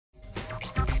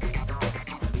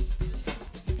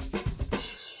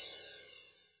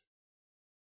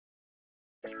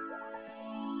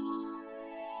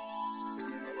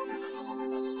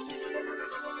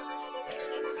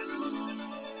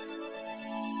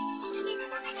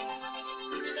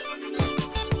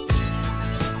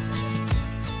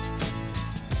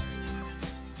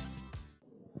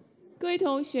位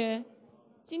同学，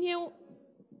今天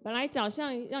本来早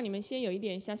上让你们先有一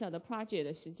点小小的 project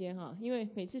的时间哈，因为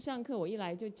每次上课我一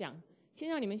来就讲，先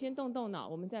让你们先动动脑，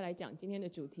我们再来讲今天的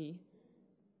主题。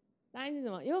答案是什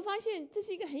么？有没有发现这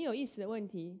是一个很有意思的问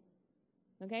题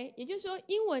 ？OK， 也就是说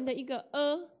英文的一个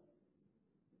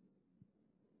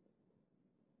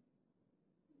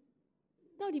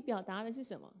到底表达的是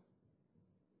什么？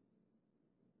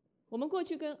我们过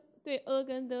去对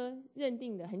跟的认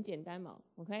定的很简单嘛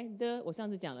 ，OK， 的我上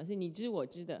次讲了是你知我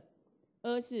知的，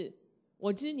是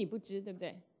我知你不知，对不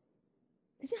对？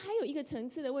可是还有一个层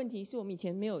次的问题是我们以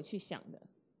前没有去想的，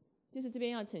就是这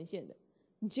边要呈现的。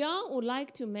John would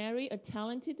like to marry a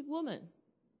talented woman.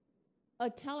 A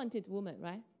talented woman,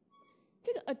 right?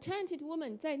 这个 a talented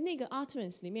woman 在那个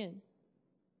utterance 里面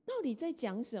到底在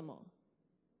讲什么？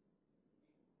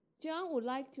 John would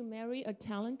like to marry a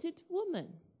talented woman.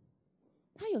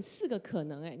 它有4个可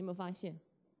能，你有没有发现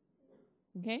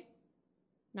 ？OK，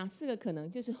 哪4个可能？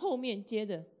就是后面接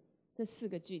着这4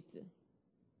个句子。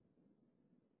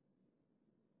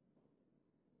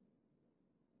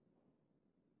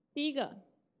第一个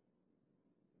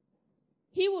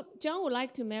John would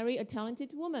like to marry a talented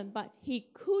woman, but he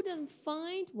couldn't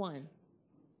find one.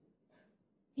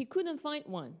 He couldn't find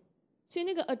one. 所以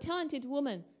那个 a talented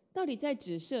woman 到底在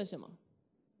指涉什么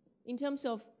 ？In terms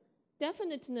of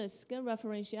definiteness 跟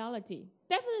referentiality，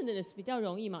 definiteness 比较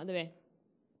容易嘛，对不对？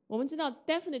我们知道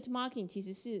definite marking 其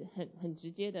实是很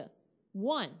直接的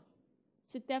 ，one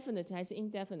是 definite 还是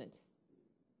indefinite？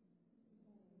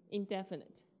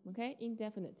 Indefinite，OK，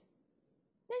 indefinite。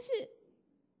但是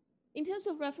in terms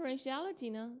of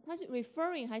referentiality 呢，它是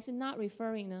referring 还是 not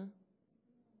referring 呢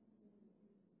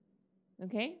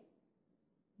 ？OK，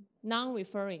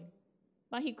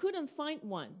 non-referring，but he couldn't find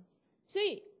one， 所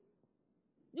以。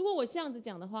如果我这样子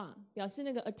讲的话，表示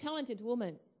那个 a talented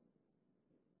woman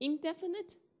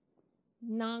indefinite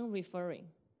non-referring，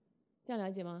 这样了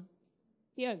解吗？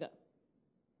第二个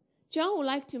John would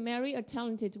like to marry a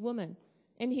talented woman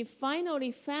and he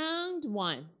finally found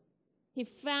one. He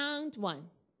found one.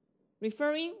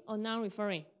 Referring or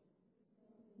non-referring?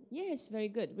 Yes, very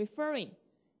good. Referring.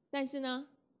 但是呢，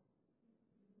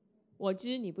我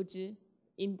知你不知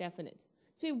indefinite。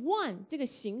所以 one 这个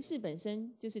形式本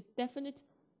身就是 definite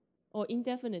or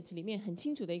indefinite 里面很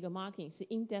清楚的一个 marking 是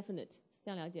indefinite， 这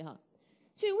样了解哈。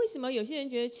所以为什么有些人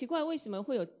觉得奇怪，为什么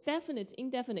会有 definite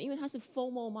indefinite？ 因为它是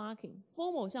formal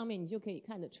marking，formal 上面你就可以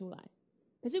看得出来。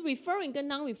可是 referring 跟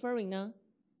non-referring 呢，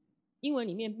英文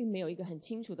里面并没有一个很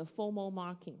清楚的 formal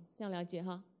marking， 这样了解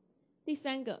哈。第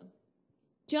三个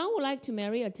 ，John would like to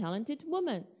marry a talented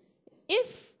woman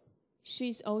if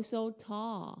she's also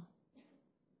tall.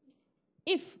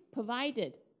 If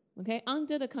provided, okay,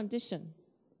 under the condition,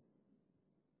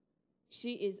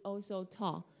 she is also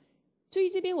tall. 注意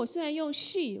这边我虽然用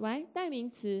she, right, 代名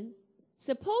词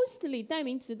 ，supposedly 代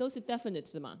名词都是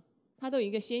definite 的嘛，它都有一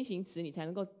个先行词，你才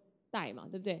能够带嘛，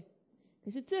对不对？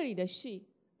可是这里的 she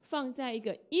放在一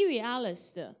个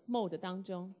irrealis 的 mode 当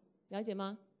中，了解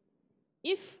吗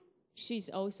 ？If she's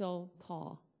also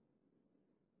tall，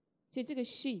 所以这个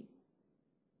she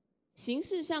形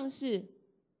式上是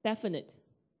definite，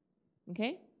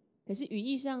 OK？ 可是语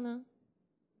义上呢，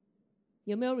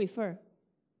有没有 refer？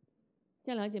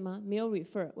 这样了解吗？没有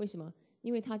refer， 为什么？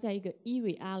因为它在一个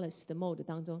irrealis 的 mode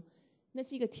当中，那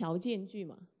是一个条件句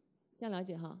嘛，这样了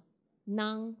解哈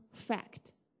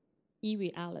 ？Non-fact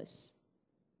irrealis，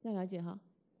 这样了解哈。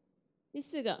第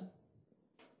四个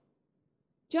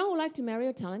 ，John would like to marry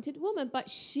a talented woman, but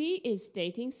she is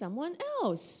dating someone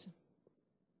else。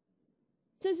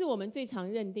这是我们最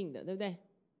常认定的，对不对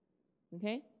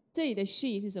 ？OK， 这里的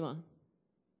she 是什么？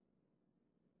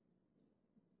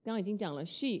刚刚已经讲了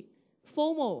she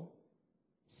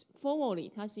formally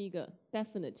它是一个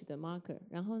definite 的 marker，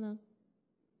 然后呢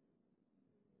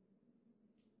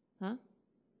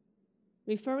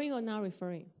？referring or not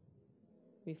referring？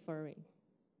 Referring，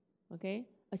 OK，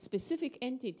 a specific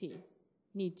entity，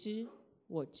 你知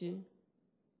我知，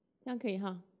这样可以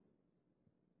哈。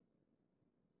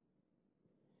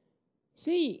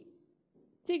所以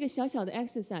这个小小的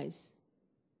exercise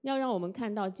要让我们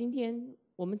看到，今天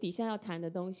我们底下要谈的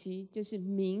东西，就是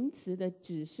名词的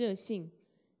指涉性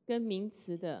跟名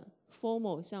词的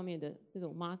formal 上面的这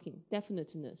种 marking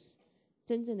definiteness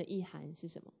真正的意涵是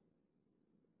什么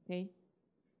 ？OK，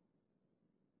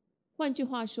 换句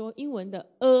话说，英文的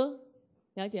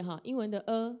了解哈，英文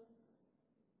的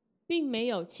并没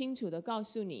有清楚的告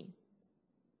诉你。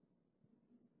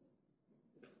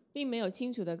并没有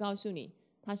清楚的告诉你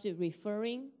它是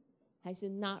referring 还是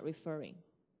not referring，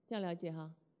 这样了解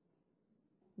哈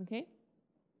 ？OK。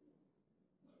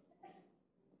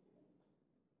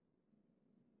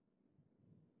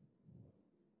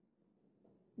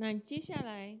那接下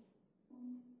来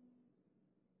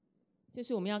就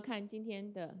是我们要看今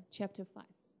天的 Chapter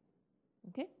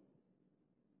 5，OK？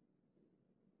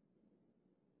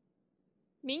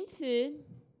名词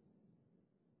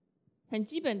很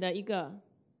基本的一个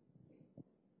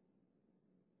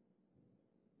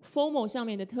formal 上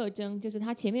面的特征，就是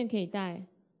它前面可以带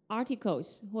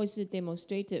articles 或是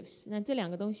demonstratives。那这两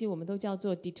个东西我们都叫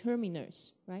做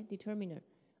determiners，right？ determiner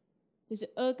就是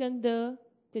a 跟 the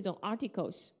这种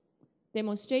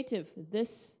articles，demonstrative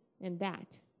this and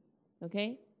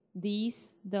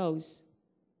that，OK？These, those。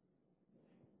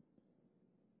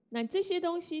那这些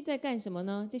东西在干什么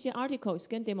呢？这些 articles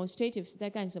跟 demonstratives 在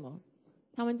干什么？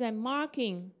他们在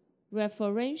marking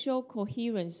referential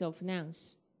coherence of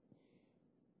nouns。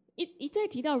一再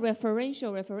提到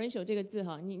referential 这个字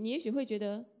哈，你也许会觉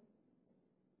得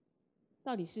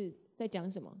到底是在讲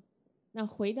什么？那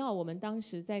回到我们当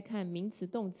时在看名词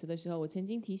动词的时候，我曾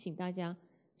经提醒大家，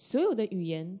所有的语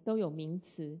言都有名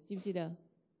词，记不记得？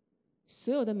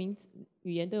所有的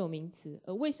语言都有名词，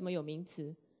而为什么有名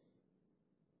词？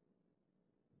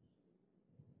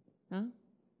啊？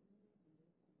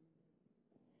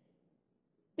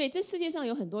对，这世界上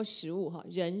有很多食物哈，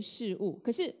人事物。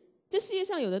可是这世界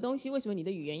上有的东西，为什么你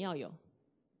的语言要有？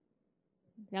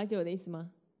了解我的意思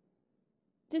吗？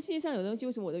这世界上有的东西，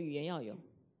为什么我的语言要有？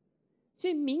所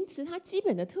以名词它基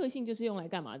本的特性就是用来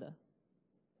干嘛的？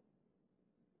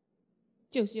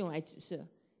就是用来指涉，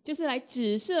就是来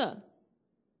指涉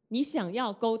你想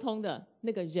要沟通的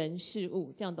那个人事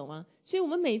物，这样懂吗？所以我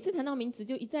们每次谈到名词，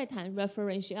就一再谈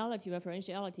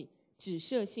referentiality 指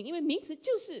涉性，因为名词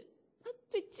就是它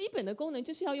最基本的功能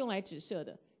就是要用来指涉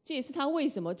的，这也是它为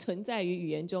什么存在于语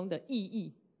言中的意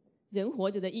义。人活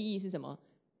着的意义是什么？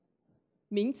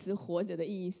名词活着的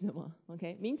意义是什么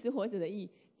 ？OK， 名词活着的意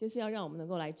义就是要让我们能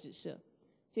够来指涉。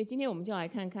所以今天我们就来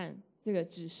看看这个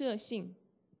指涉性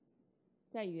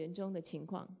在语言中的情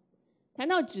况。谈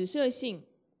到指涉性，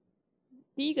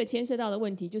第一个牵涉到的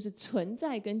问题就是存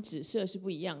在跟指涉是不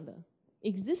一样的。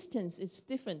Existence is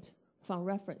different from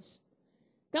reference。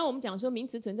刚刚我们讲说名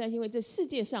词存在是因为这世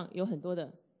界上有很多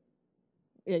的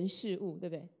人事物，对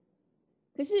不对？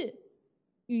可是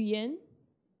语言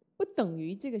不等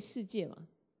于这个世界嘛。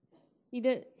你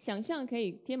的想象可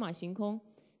以天马行空，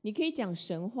你可以讲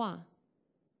神话，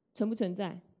存不存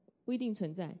在？不一定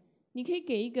存在。你可以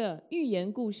给一个寓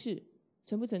言故事，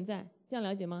存不存在？这样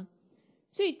了解吗？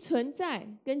所以存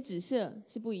在跟指涉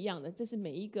是不一样的，这是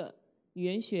每一个语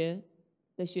言学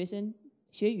的学生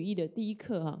学语义的第一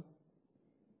课哈。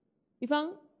比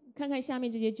方看看下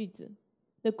面这些句子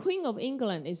 ：The Queen of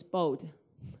England is bold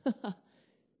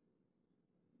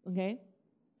 。OK，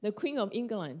 The Queen of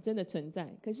England 真的存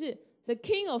在，可是 The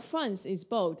King of France is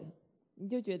bold， 你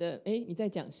就觉得你在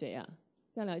讲谁啊？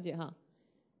这样了解哈。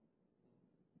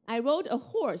I rode a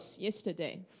horse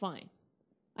yesterday. Fine.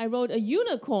 I rode a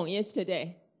unicorn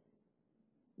yesterday.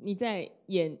 你在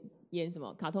演什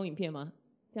么卡通影片吗？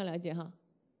这样了解哈。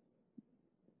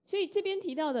所以这边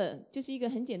提到的就是一个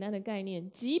很简单的概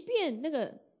念，即便那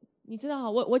个你知道哈，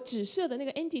我指涉的那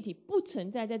个 entity 不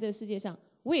存在在这个世界上，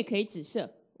我也可以指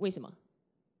涉。为什么？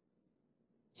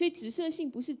所以指涉性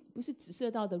不是指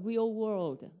涉到的 real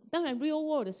world， 当然 real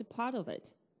world 是 part of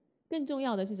it， 更重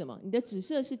要的是什么？你的指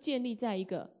涉是建立在一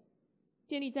个什么？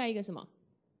建立在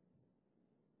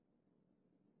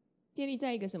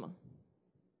一个什么？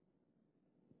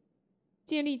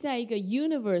建立在一个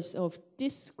universe of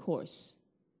discourse，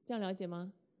 这样了解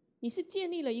吗？你是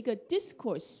建立了一个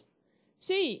discourse，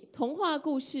 所以童话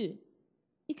故事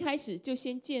一开始就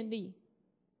先建立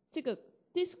这个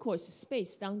discourse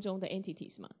space 当中的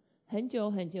entities 嘛。很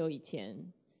久很久以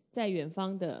前，在远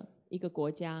方的一个国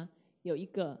家，有一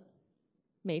个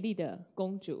美丽的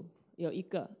公主，有一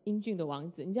个英俊的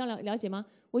王子，你这样了解吗？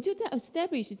我就在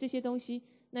establish 这些东西，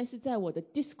那是在我的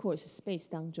discourse space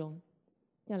当中，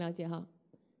这样了解哈。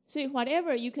所以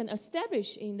whatever you can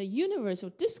establish in the universe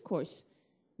of discourse,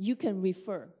 you can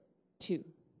refer to。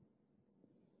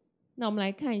那我们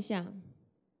来看一下，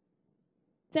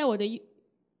在我的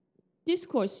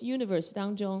discourse universe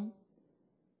当中，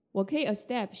我可以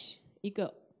establish 一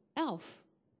个 elf,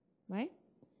 right?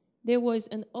 There was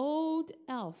an old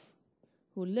elf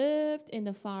who lived in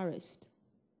the forest.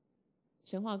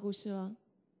 神话故事啊。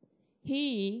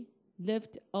He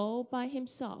lived all by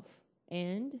himself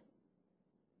and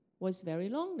was very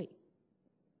lonely.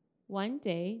 One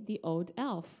day, the old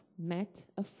elf met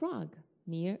a frog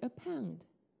near a pond.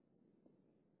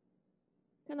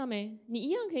 看到没？你一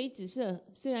样可以指涉，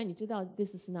虽然你知道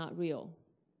this is not real，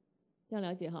 这样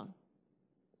了解哈。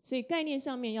所以概念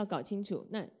上面要搞清楚。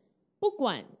那不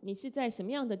管你是在什么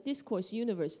样的 discourse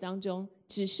universe 当中，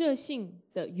指涉性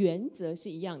的原则是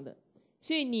一样的。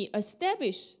所以你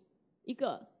establish 一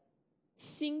个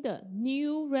新的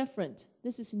new referent,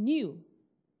 this is new,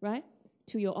 right,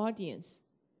 to your audience.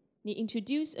 你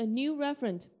introduce a new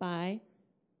referent by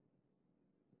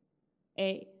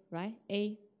A, right,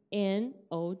 an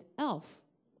old elf.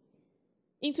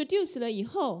 Introduce 了以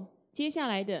后，接下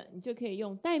来的你就可以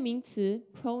用代名词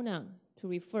pronoun to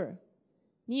refer。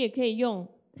你也可以用，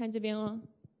看这边哦，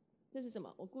这是什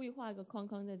么？我故意画一个框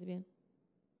框在这边，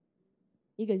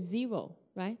一个 zero,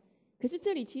 right? 可是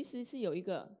这里其实是有一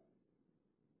个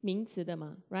名词的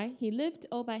嘛 ，right? He lived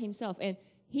all by himself and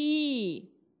he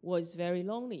was very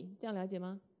lonely. 这样了解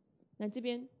吗？那这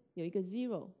边有一个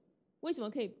zero， 为什么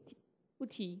可以不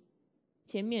提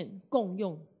前面共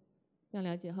用？这样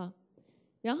了解哈？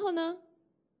然后呢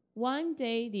 ，one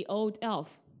day the old elf，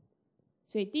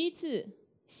 所以第一次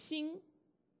新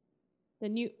的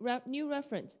new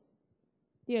reference，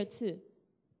 第二次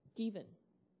given，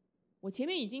 我前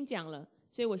面已经讲了，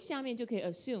所以我下面就可以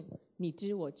assume 你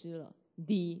知我知了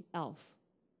the elf，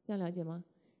 这样了解吗？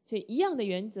所以一样的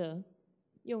原则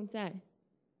用在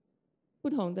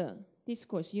不同的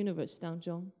discourse universe 当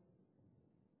中。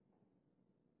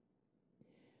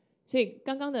所以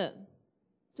刚刚的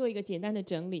做一个简单的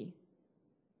整理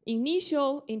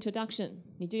 ，initial introduction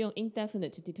你就用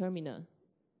indefinite determiner，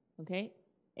 OK，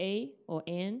 a or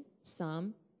an,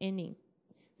 some,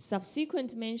 any。subsequent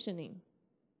mentioning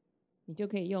你就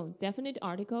可以用 definite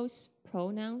articles,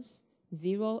 pronouns,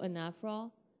 zero,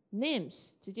 anaphora,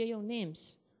 names 直接用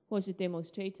names， 或是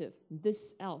demonstrative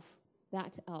this elf,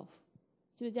 that elf，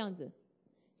 是不是这样子？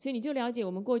所以你就了解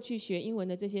我们过去学英文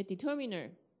的这些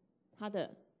determiner 它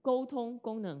的沟通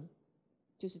功能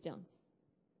就是这样子，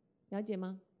了解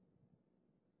吗？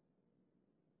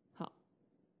好，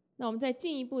那我们再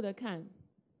进一步的看，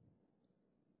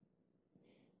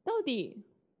到底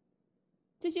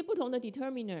这些不同的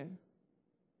determiner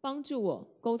帮助我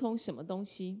沟通什么东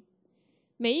西？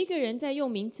每一个人在用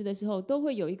名词的时候都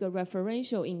会有一个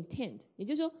referential intent， 也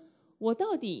就是说，我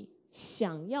到底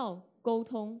想要沟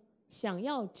通、想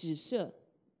要指涉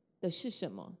的是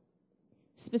什么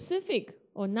 ？specific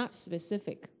or not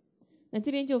specific？ 那这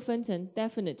边就分成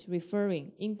definite,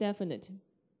 referring, indefinite，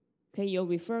 可以有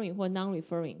referring 或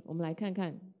non-referring。我们来看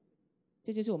看，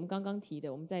这就是我们刚刚提的，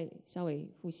我们再稍微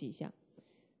复习一下。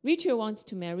Richard wants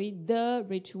to marry the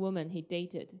rich woman he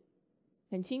dated，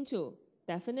 很清楚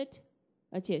definite，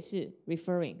 而且是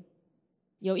referring，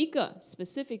 有一个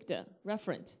specific 的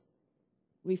referent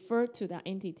refer to that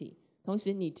entity， 同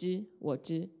时你知我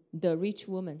知 the rich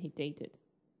woman he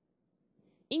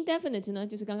dated。Indefinite 呢，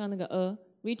就是刚刚那个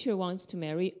Richard wants to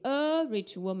marry a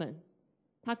rich woman，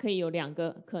 它可以有两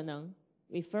个可能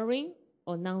referring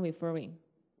or non-referring，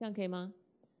 这样可以吗？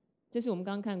这是我们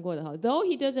刚刚看过的哈。Though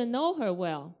he doesn't know her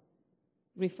well，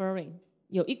 referring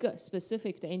有一个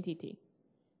specific 的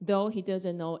entity。Though he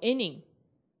doesn't know any，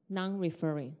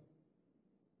 non-referring，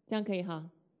 这样可以哈。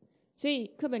所以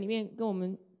课本里面跟我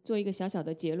们做一个小小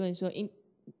的结论说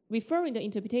 ，referring 的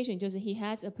interpretation 就是 he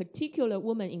has a particular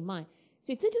woman in mind。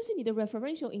所以这就是你的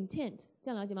referential intent， 这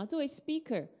样了解吗？作为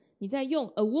speaker， 你在用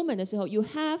a woman 的时候 ，you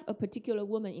have a particular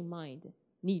woman in mind，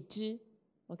 你知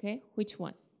 ，OK，which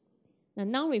one？ 那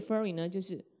non-referring 呢，就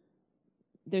是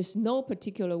there's no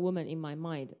particular woman in my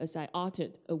mind as I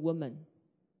uttered a woman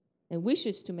and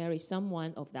wishes to marry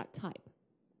someone of that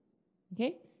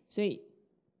type。OK， 所以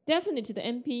definite 的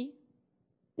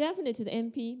NP，definite 的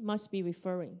NP must be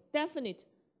referring。definite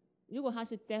如果它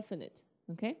是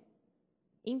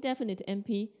definite，OK。Indefinite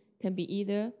NP can be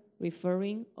either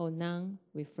referring or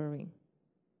non-referring，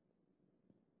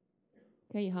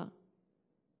 可以哈。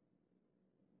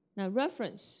那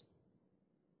reference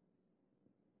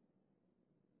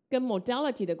跟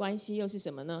modality 的关系又是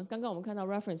什么呢？刚刚我们看到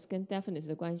reference 跟 definite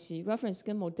的关系 ，reference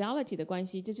跟 modality 的关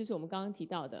系，这就是我们刚刚提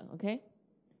到的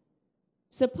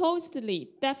 ，OK？Supposedly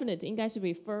definite 应该是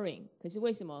referring， 可是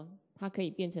为什么它可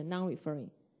以变成 non-referring？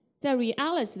 在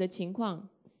realis 的情况。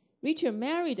Richard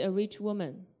married a rich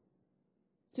woman，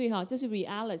 注意哈，这是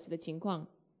realis 的情况。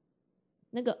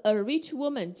那个 a rich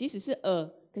woman 即使是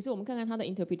a， 可是我们看看它的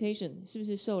interpretation 是不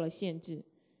是受了限制。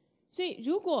所以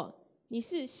如果你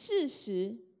是事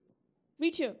实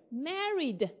 ，Richard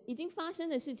married 已经发生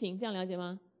的事情，这样了解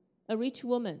吗 ？A rich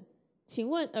woman， 请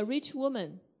问 a rich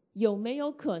woman 有没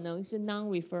有可能是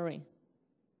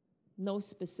non-referring？No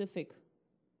specific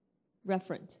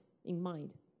referent in mind。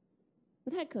不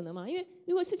太可能嘛，因为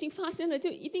如果事情发生了，就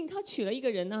一定他娶了一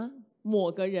个人啊，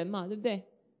某个人嘛，对不对？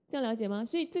这样了解吗？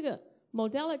所以这个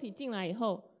modality 进来以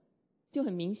后就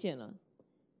很明显了。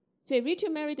所以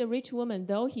Richard married a rich woman,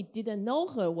 though he didn't know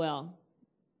her well.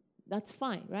 That's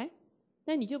fine, right?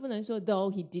 但你就不能说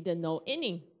though he didn't know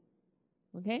any.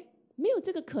 OK? 没有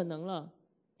这个可能了，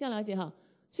这样了解哈？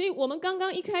所以我们刚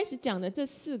刚一开始讲的这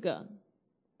4个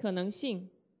可能性，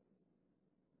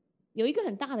有一个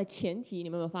很大的前提，你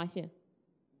们有没有发现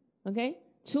 ？OK？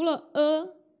 除了 a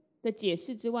的解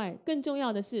释之外，更重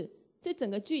要的是这整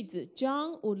个句子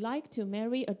John would like to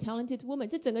marry a talented woman，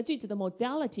 这整个句子的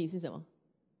modality 是什么？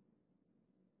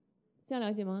这样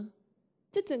了解吗？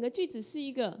这整个句子是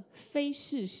一个非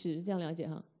事实，这样了解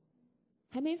哈？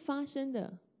还没发生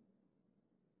的，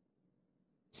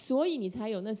所以你才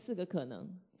有那4个可能，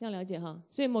这样了解哈？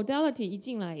所以 modality 一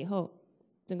进来以后，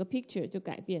整个 picture 就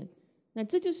改变。那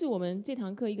这就是我们这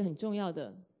堂课一个很重要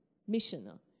的 mission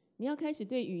了。你要开始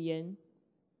对语言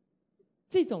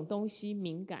这种东西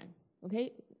敏感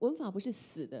 ，OK？ 文法不是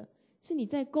死的，是你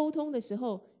在沟通的时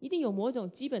候一定有某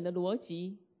种基本的逻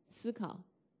辑思考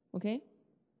 ，OK？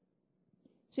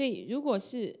 所以如果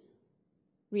是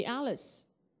realis，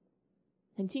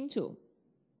 很清楚，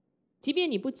即便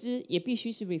你不知，也必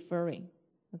须是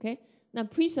referring，OK？ 那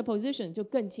presupposition 就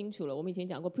更清楚了。我们以前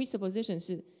讲过 ，presupposition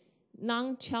是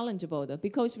non-challengeable 的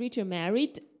 ，because Richard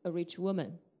married a rich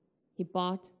woman, he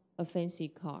bought a fancy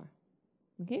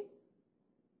car，OK？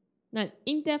 那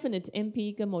indefinite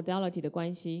NP 跟 modality 的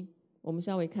关系，我们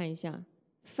稍微看一下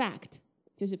 ，fact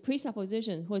就是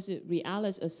presupposition 或是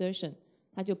realis assertion。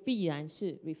它就必然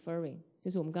是 referring，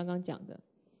 就是我们刚刚讲的。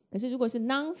可是如果是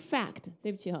non-fact， 对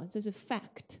不起哈，这是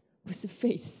fact， 不是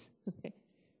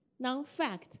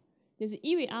face。non-fact 就是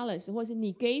irrealis 或是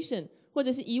negation， 或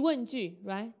者是疑问句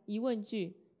 ，right？ 疑问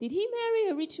句 ，Did he marry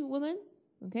a rich woman？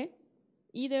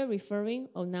 OK，either referring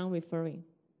or non-referring，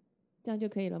 这样就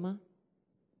可以了吗？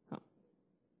好，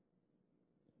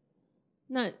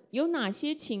那有哪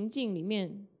些情境里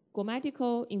面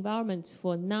grammatical environment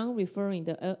for non-referring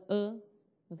的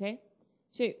OK，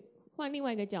 所以换另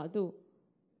外一个角度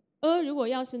 ，a 如果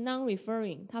要是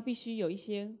non-referring， 它必须有一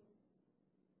些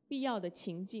必要的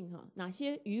情境哈。哪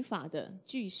些语法的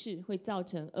句式会造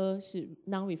成 a 是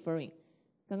non-referring？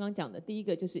 刚刚讲的第一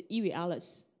个就是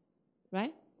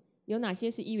irrealis，right？ 有哪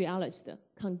些是 irrealis 的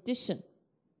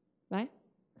 ？condition，right？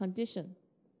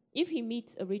 condition。If he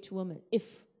meets a rich woman， if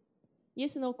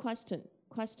yes no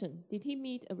question，Did he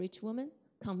meet a rich woman？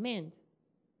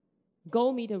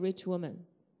 Command，go meet a rich woman。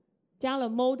加了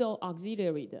modal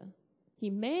auxiliary 的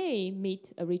 ，he may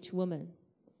meet a rich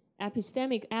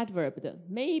woman。epistemic adverb 的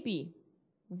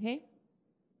maybe，OK？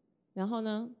 然后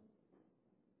呢，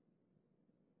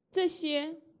这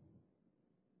些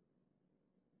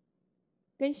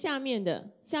跟下面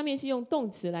是用动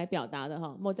词来表达的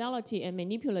哈 ，modality and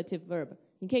manipulative verb，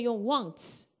 你可以用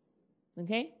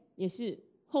wants，OK？ 也是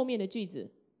后面的句子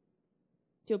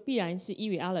就必然是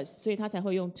irrealis， 所以他才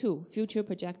会用 to future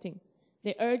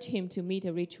projecting。They urge him to meet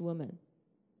a rich woman。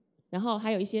然后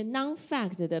还有一些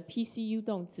non-fact 的 PCU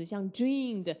动词，像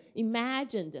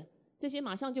dreamed、imagined 这些，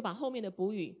马上就把后面的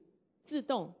补语自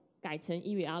动改成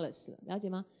irrealis 了，了解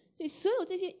吗？所以所有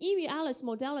这些 irrealis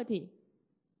modality，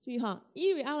 注意哈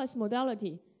 ，irrealis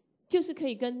modality 就是可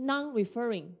以跟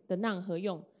non-referring 的 non 合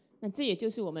用。那这也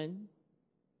就是我们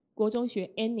国中学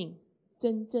ending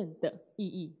真正的意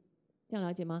义，这样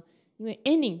了解吗？因为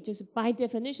ending 就是 by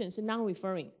definition 是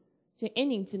non-referring。所以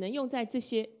ending 只能用在这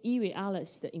些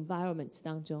irrealis 的 environments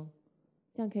当中，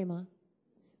这样可以吗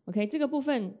 ？OK， 这个部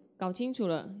分搞清楚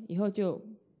了以后就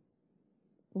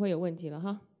不会有问题了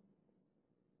哈。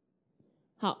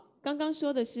好，刚刚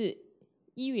说的是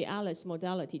irrealis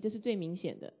modality， 这是最明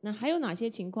显的。那还有哪些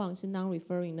情况是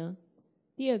non-referring 呢？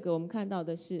第二个我们看到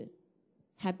的是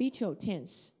habitual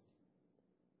tense。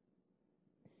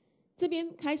这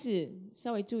边开始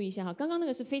稍微注意一下哈，刚刚那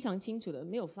个是非常清楚的，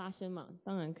没有发生嘛，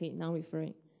当然可以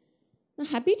non-referring。那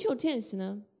habitual tense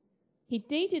呢 ？He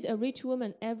dated a rich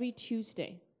woman every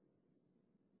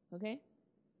Tuesday。OK，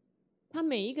 他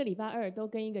每一个礼拜二都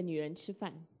跟一个女人吃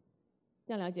饭，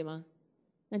这样了解吗？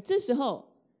那这时候，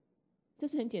这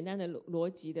是很简单的逻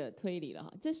辑的推理了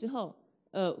哈。这时候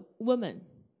，a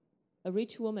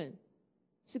rich woman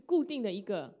是固定的一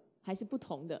个还是不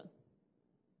同的？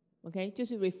 OK， 就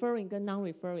是 referring 跟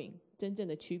non-referring 真正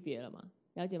的区别了嘛？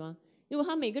了解吗？如果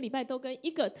他每个礼拜都跟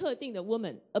一个特定的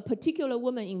woman，a particular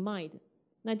woman in mind，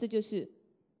 那这就是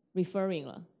referring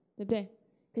了，对不对？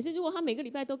可是如果他每个礼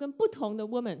拜都跟不同的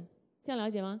woman， 这样了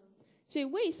解吗？所以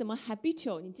为什么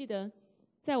habitual？ 你记得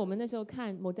在我们那时候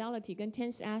看 modality 跟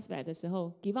tense aspect 的时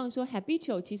候，比方说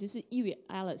habitual 其实是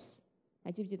irrealis，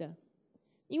 还记不记得？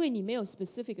因为你没有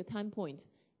specific time point，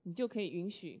 你就可以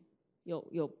允许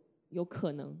有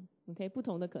可能 ，OK， 不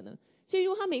同的可能。所以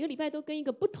如果他每个礼拜都跟一个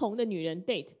不同的女人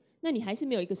date，那你还是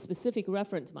没有一个 specific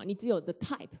reference 嘛，你只有 the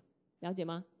type， 了解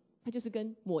吗？它就是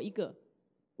跟某一个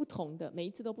不同的，每一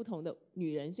次都不同的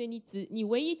女人，所以你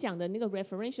唯一讲的那个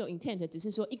referential intent 只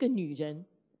是说一个女人，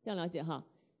这样了解哈？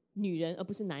女人而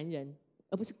不是男人，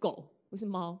而不是狗，不是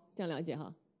猫，这样了解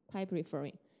哈 ？Type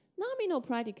referring。Nominal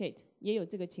predicate 也有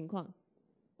这个情况。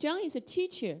John is a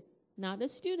teacher, not a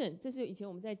student。这是以前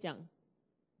我们在讲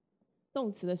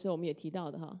动词的时候我们也提到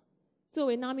的哈。作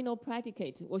为 nominal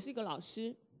predicate， 我是一个老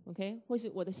师 ，OK， 或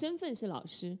是我的身份是老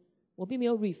师，我并没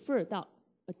有 refer 到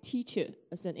a teacher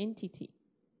as an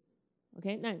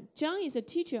entity。OK， 那 John is a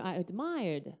teacher I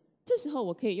admired， 这时候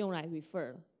我可以用来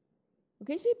refer 了。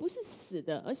OK， 所以不是死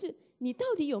的，而是你到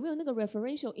底有没有那个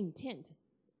referential intent。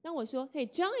当我说 ，Hey,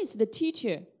 John is the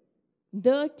teacher,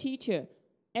 the teacher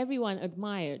everyone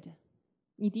admired，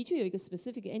 你的确有一个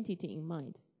specific entity in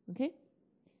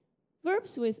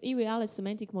mind。OK，verbs with irregular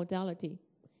semantic modality.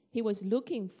 He was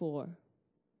looking for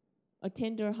a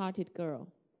tender-hearted girl.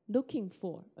 Looking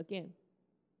for again,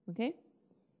 okay?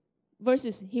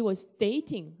 Versus he was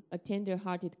dating a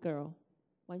tender-hearted girl.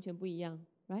 完全不一样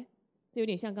 ，right？ 这有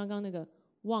点像刚刚那个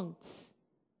wants，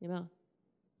 有没有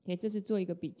 ？OK， 这是做一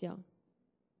个比较，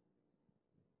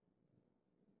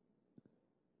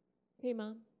可以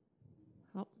吗？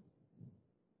好，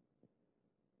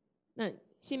那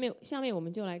下面我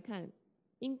们就来看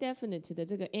indefinite 的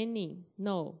这个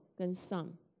any、no 跟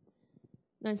some。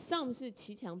那 some 是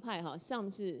骑墙派哈 ，some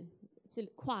是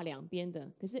跨两边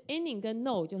的，可是 any 跟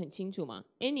no 就很清楚嘛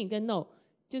 ，any 跟 no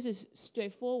就是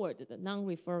straightforward 的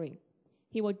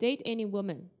non-referring。He will date any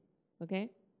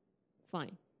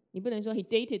woman，OK，fine。你不能说 he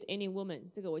dated any woman，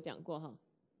 这个我讲过哈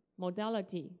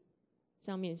 ，modality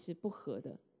上面是不合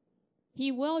的。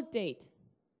He will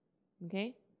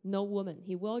date，OK，no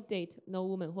woman。He will date no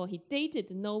woman， 或 he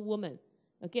dated no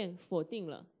woman。Again 否定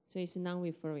了，所以是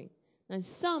non-referring。那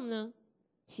some 呢？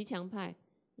骑墙派，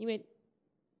因为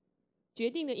决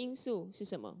定的因素是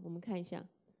什么？我们看一下。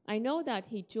I know that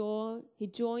he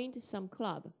joined some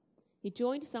club. He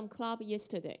joined some club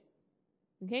yesterday.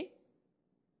 OK，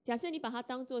 假设你把它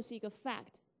当作是一个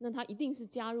fact， 那他一定是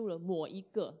加入了某一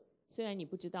个，虽然你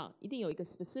不知道，一定有一个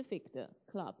specific 的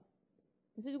club。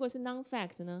可是如果是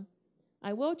non-fact 呢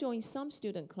 ？I will join some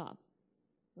student club.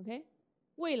 OK，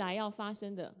 未来要发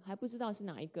生的还不知道是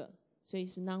哪一个，所以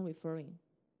是 non-referring。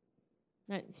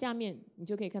那下面你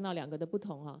就可以看到两个的不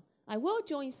同哈。I will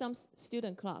join some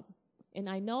student club, and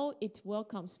I know it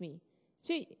welcomes me。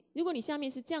所以如果你下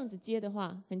面是这样子接的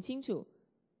话，很清楚，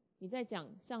你在讲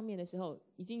上面的时候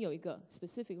已经有一个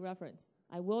specific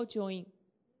reference。I will join,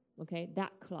 OK,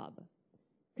 that club。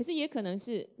可是也可能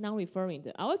是 non-referring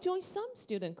的。I will join some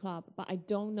student club, but I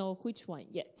don't know which one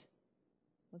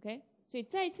yet。OK， 所以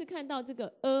再一次看到这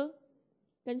个 a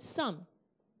跟 some。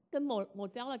跟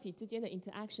modality 之间的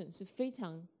interaction 是非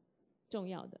常重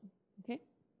要的 ，OK？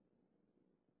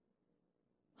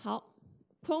 好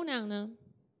 ，pronoun 呢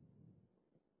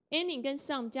 ？any 跟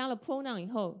some 加了 pronoun 以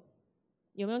后，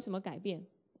有没有什么改变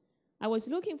 ？I was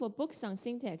looking for books on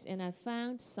syntax and I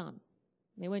found some，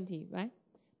 没问题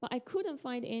 ，right？But I couldn't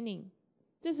find any。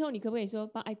这时候你可不可以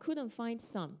说 But I couldn't find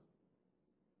some？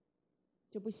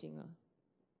 就不行了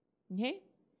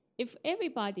 ，OK？If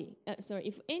anybody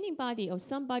or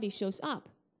somebody shows up,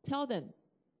 tell them。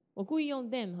我故意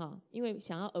用 them 哈，因为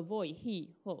想要 avoid he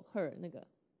或 her 那个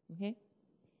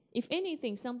 ，OK？If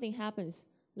anything, something happens,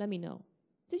 let me know。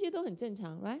这些都很正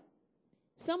常 ，right？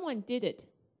 Someone did it.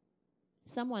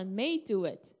 Someone may do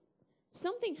it.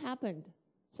 Something happened.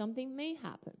 Something may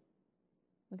happen.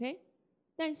 OK？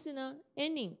 但是呢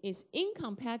 ，any is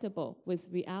incompatible with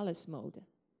realis mode。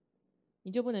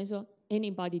你就不能说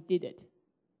anybody did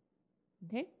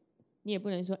it。OK， 你也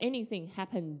不能说 anything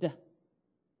happened，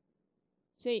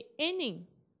 所以 any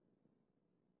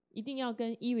一定要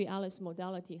跟 irregular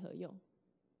modality 合用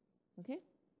 ，OK，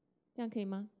 这样可以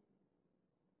吗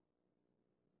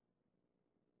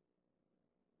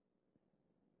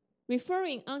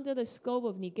 ？Referring under the scope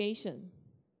of negation，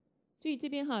 注意这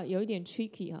边哈有一点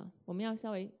tricky 哈，我们要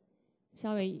稍微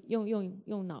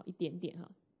用脑一点点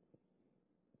哈。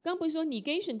刚不是说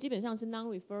negation 基本上是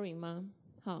non-referring 吗？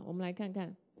好，我们来看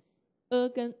看 a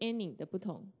跟 any 的不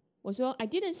同。我说 I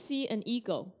didn't see an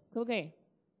eagle， 可不可以？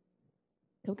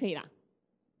可不可以啦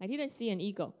 ？I didn't see an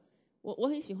eagle。我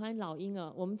很喜欢老鹰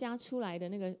啊，我们家出来的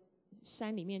那个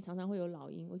山里面常常会有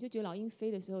老鹰，我就觉得老鹰飞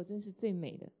的时候真是最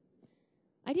美的。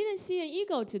I didn't see an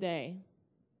eagle today.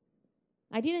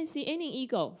 I didn't see any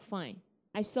eagle. Fine.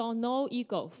 I saw no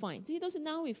eagle. Fine. 这些都是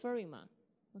non-referring 嘛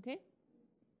 ，OK？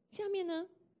 下面呢？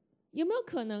有没有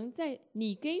可能在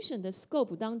negation 的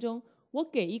scope 当中，我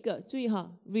给一个注意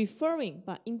哈 ，referring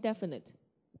but indefinite，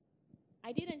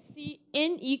 I didn't see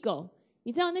an ego。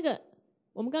你知道那个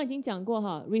我们刚刚已经讲过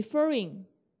哈 ，referring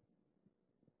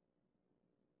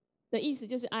的意思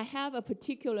就是 I have a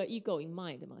particular ego in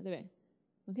mind 嘛，对不对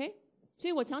 ？OK， 所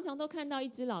以我常常都看到一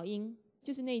只老鹰，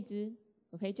就是那只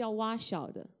OK 叫蛙小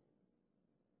的。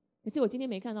可是我今天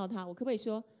没看到它，我可不可以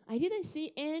说 I didn't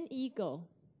see an ego？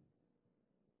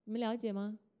 你们了解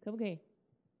吗？可不可以？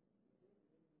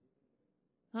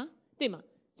啊，对嘛？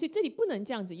所以这里不能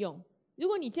这样子用。如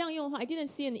果你这样用的话 ，I didn't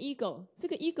see an ego， 这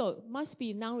个 ego must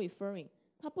be non-referring，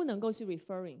 它不能够是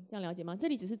referring， 这样了解吗？这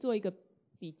里只是做一个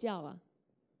比较啊。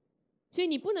所以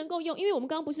你不能够用，因为我们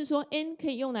刚刚不是说 n 可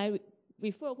以用来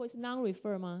refer 或是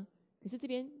non-refer 吗？可是这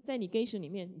边在 negation 里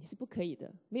面你是不可以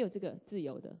的，没有这个自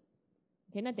由的。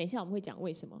OK， 那等一下我们会讲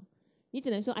为什么。你只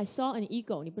能说 I saw an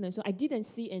ego， 你不能说 I didn't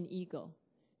see an ego。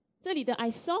这里的 I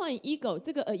saw an ego，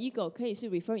 这个 a ego 可以是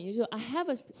referring， 也就是说 I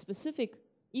have a specific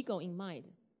ego in mind。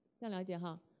这样了解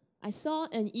哈 ？I saw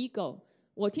an ego，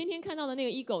 我天天看到的那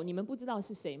个 ego， 你们不知道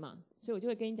是谁嘛？所以我就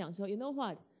会跟你讲说 ，You know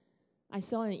what? I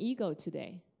saw an ego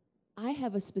today. I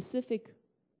have a specific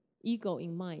ego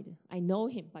in mind. I know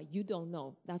him, but you don't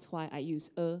know. That's why I use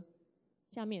a.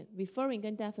 下面 referring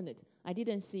跟 definite. I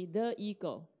didn't see the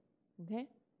ego. OK，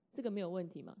 这个没有问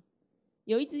题嘛？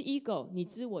有一只 ego， 你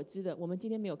知我知的，我们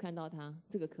今天没有看到它，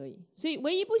这个可以。所以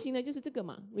唯一不行的就是这个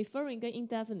嘛 ，referring 跟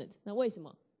indefinite。那为什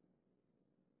么？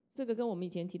这个跟我们以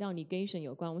前提到 negation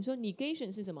有关。我们说 negation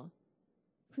是什么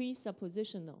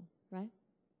 ？presuppositional， right？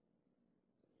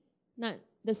 那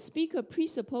the speaker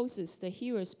presupposes the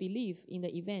hearer's belief in the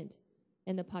event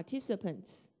and the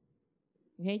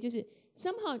participants。OK， 就是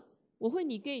somehow 我会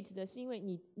negate 的是因为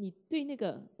你对那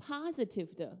个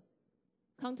positive 的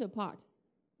counterpart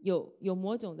有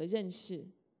某种的认识。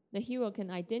The hero can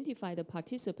identify the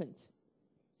participants，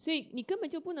 所以你根本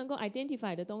就不能够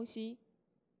identify 的东西。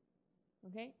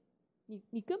OK，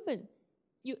 你根本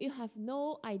you have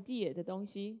no idea 的东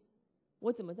西，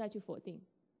我怎么再去否定？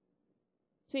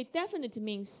所以 definite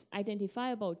means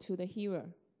identifiable to the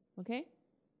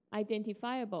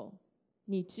hearer。OK，identifiable，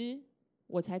 你知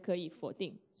我才可以否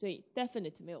定，所以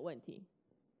definite 没有问题。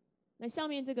那上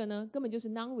面这个呢，根本就是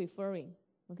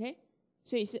non-referring。OK，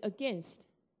 所以是 against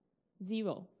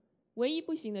zero， 唯一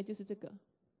不行的就是这个。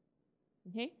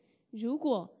OK， 如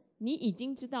果你已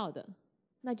经知道的。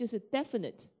那就是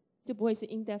definite， 就不会是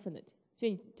indefinite， 所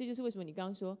以这就是为什么你刚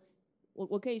刚说，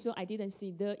我可以说 I didn't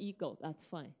see the ego， that's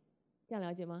fine， 这样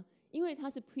了解吗？因为它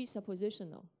是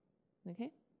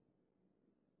presuppositional，OK？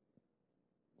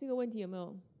 这个问题有没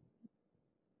有？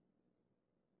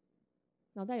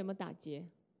脑袋有没有打结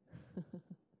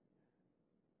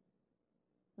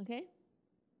？OK？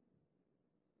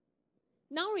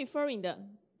 Non-referring 的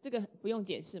这个不用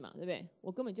解释嘛，对不对？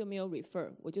我根本就没有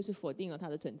refer， 我就是否定了它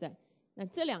的存在。那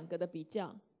这两个的比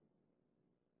较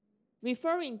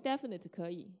 ，referring definite 可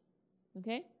以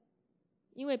 ，OK，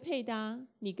 因为配搭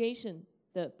negation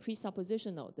的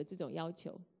presuppositional 的这种要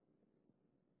求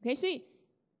 ，OK， 所以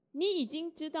你已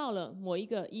经知道了某一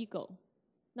个 ego，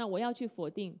 那我要去否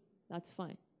定 ，that's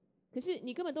fine。可是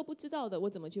你根本都不知道的，我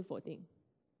怎么去否定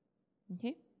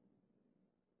 ？OK。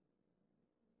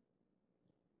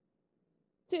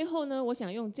最后呢，我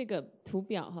想用这个图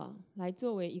表哈来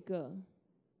作为一个。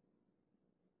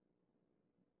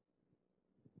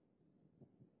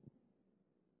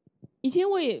以前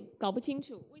我也搞不清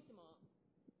楚为什么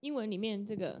英文里面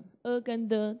这个 a 跟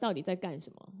the 到底在干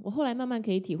什么。我后来慢慢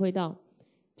可以体会到，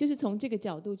就是从这个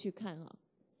角度去看哈。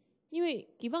因为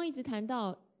Givon 一直谈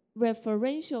到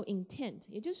referential intent，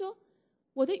 也就是说，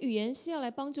我的语言是要来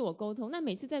帮助我沟通。那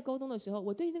每次在沟通的时候，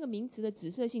我对那个名词的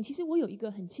指涉性，其实我有一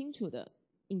个很清楚的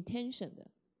intention 的。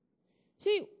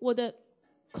所以我的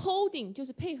coding 就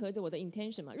是配合着我的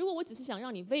intention 嘛。如果我只是想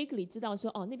让你 vaguely 知道说，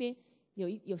哦，那边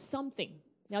有 something。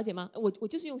了解吗？我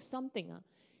就是用 something 啊。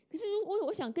可是如果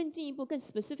我想更进一步、更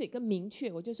specific、更明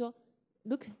确，我就说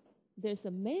 ，Look, there's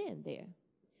a man there。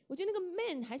我觉得那个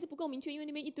man 还是不够明确，因为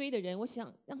那边一堆的人，我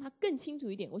想让它更清楚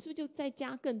一点。我是不是就再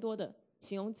加更多的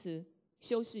形容词、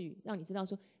修饰语，让你知道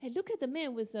说，哎 ，Look at the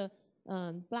man with the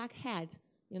black hat,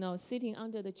 sitting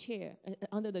under the chair,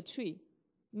 under the tree。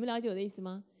你们了解我的意思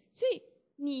吗？所以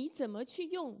你怎么去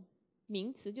用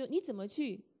名词，就你怎么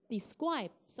去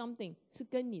describe something， 是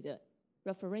跟你的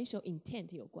referential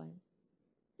intent 有关。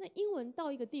那英文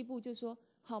到一个地步就是说，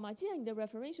好嘛，既然你的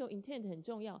referential intent 很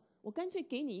重要，我干脆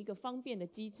给你一个方便的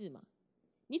机制嘛。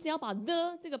你只要把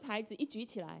the 这个牌子一举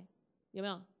起来，有没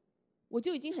有？我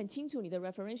就已经很清楚你的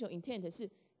referential intent 是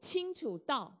清楚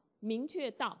到、明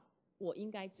确到我应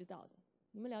该知道的。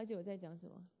你们了解我在讲什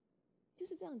么？就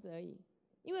是这样子而已。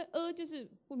因为就是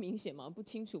不明显嘛，不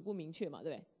清楚、不明确嘛，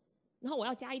对不对？然后我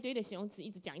要加一堆的形容词，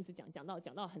一直讲，讲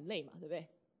到很累嘛，对不对？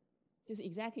就是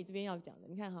exactly 这边要讲的。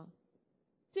你看哈，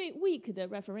最 weak 的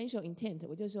referential intent，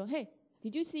 我就说 ，Hey,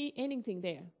 did you see anything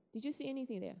there? Did you see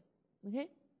anything there? OK,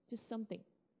 just something.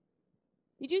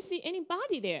 Did you see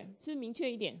anybody there? 是不是明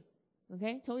确一点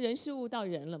 ？OK， 从人事物到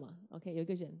人了嘛 ？OK， 有一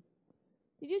个人。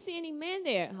Did you see any man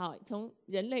there? 好，从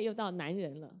人类又到男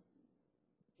人了。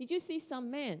Did you see some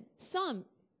man? Some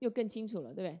又更清楚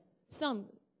了，对不对 ？Some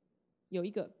有一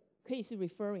个可以是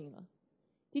referring 了。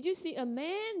Did you see a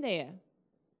man there?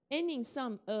 Ending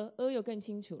some a 又更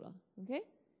清楚了。OK？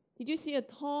 Did you see a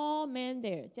tall man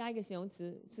there? 加一个形容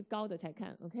词是高的才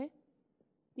看。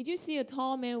OK？Did you see a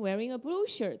tall man wearing a blue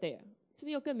shirt there? 是不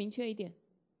是又更明确一点？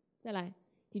再来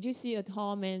 ，Did you see a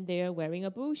tall man there wearing a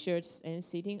blue shirt and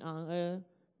sitting on a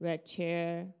red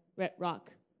chair, red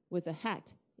rock with a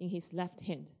hat in his left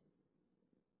hand?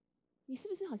 你是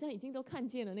不是好像已经都看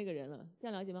见了那个人了？这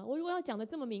样了解吗？我如果要讲的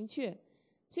这么明确，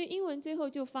所以英文最后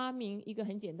就发明一个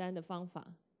很简单的方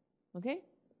法 ，OK？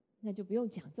 那就不用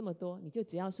讲这么多，你就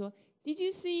只要说 Did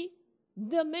you see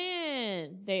the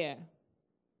man there？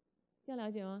 这样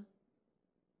了解吗？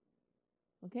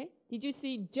 OK，Did you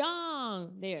see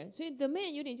John there？ 所以 the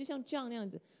man 有点就像 John 那样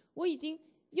子，我已经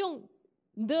用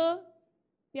the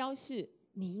标示，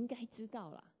你应该知道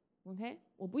啦。OK，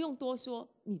 我不用多说，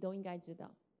你都应该知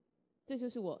道。这就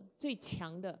是我最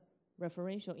强的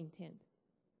referential intent，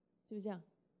 是不是这样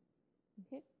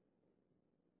 ？OK，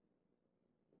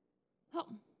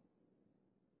 好，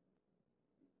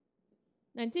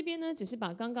那这边呢，只是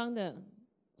把刚刚的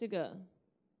这个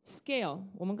scale，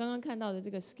 我们刚刚看到的这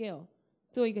个 scale。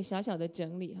做一个小小的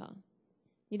整理哈，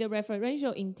你的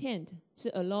referential intent 是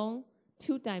along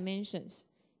 2 dimensions，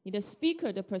 你的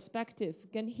speaker 的 perspective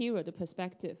跟 hearer 的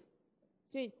perspective，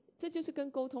 所以这就是跟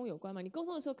沟通有关嘛。你沟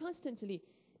通的时候 constantly，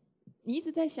 你一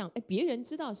直在想，哎，别人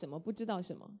知道什么，不知道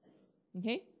什么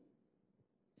 ，OK？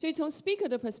 所以从 speaker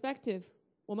的 perspective，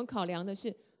 我们考量的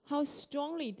是 how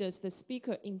strongly does the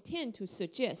speaker intend to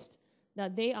suggest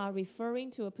that they are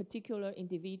referring to a particular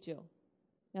individual，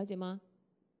 了解吗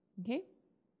 ？OK？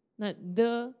那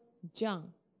the John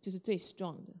就是最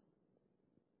strong 的。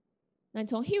那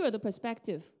从 hearer 的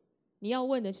perspective， 你要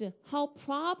问的是 how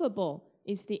probable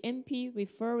is the MP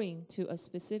referring to a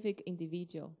specific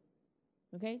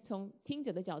individual？OK， 从听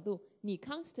者的角度，你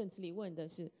constantly 问的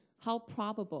是 how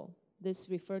probable this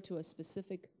refer to a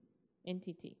specific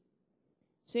entity。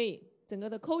所以整个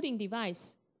的 coding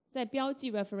device 在标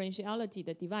记 referentiality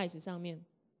的 device 上面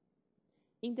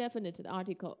 ，indefinite 的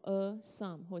article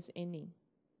a、some 或是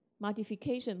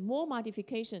any。modification more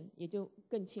modification 也就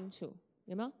更清楚，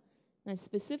有没有？那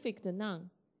specific 的 noun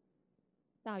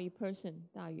大于 person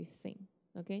大于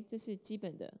thing，OK， 这是基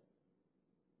本的。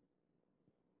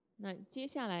那接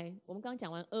下来我们刚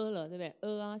讲完 a 了，对不对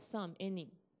 ？a 啊 some any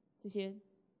这些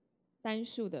单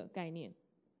数的概念。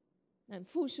那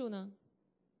复数呢？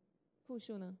复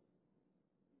数呢？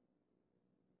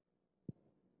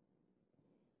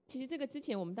其实这个之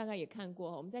前我们大概也看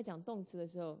过，我们在讲动词的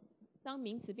时候。当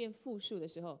名词变复数的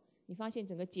时候，你发现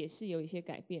整个解释有一些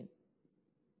改变。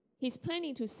He's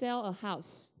planning to sell a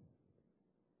house.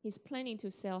 He's planning to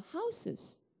sell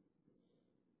houses.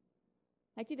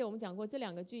 还记得我们讲过这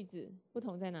两个句子不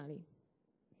同在哪里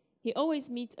 ？He always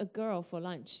meets a girl for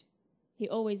lunch. He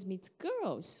always meets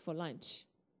girls for lunch.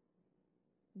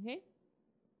 OK，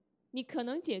 你可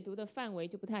能解读的范围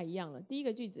就不太一样了。第一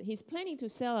个句子 ，He's planning to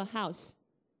sell a house.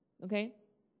 OK，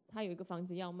 他有一个房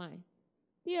子要卖。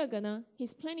第二个呢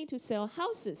 ，He's planning to sell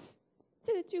houses。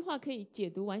这个句话可以解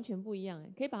读完全不一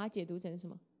样，可以把它解读成什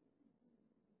么？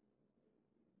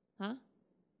啊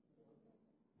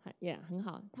 ？Yeah， 很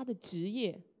好。他的职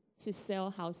业是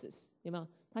sell houses， 有没有？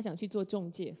他想去做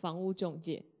中介，房屋中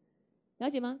介，了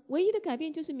解吗？唯一的改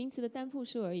变就是名词的单复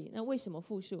数而已。那为什么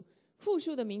复数？复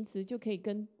数的名词就可以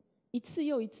跟一次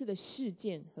又一次的事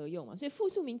件合用嘛，所以复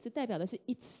数名词代表的是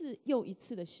一次又一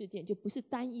次的事件，就不是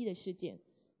单一的事件。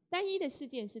单一的事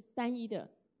件是单一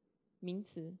的名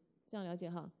词，这样了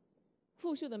解哈。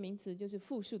复数的名词就是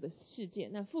复数的事件，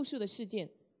那复数的事件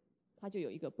它就有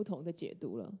一个不同的解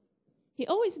读了。He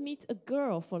always meets a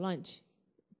girl for lunch，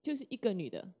 就是一个女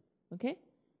的 ，OK，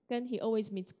 跟 He always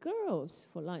meets girls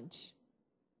for lunch，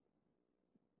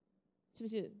 是不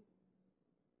是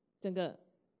整个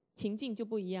情境就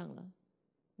不一样了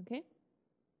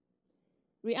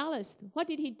 ？OK。Realist, what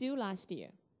did he do last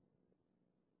year?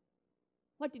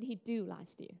 What did he do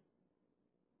last year?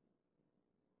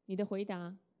 你的回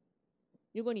答，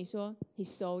如果你说 he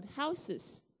sold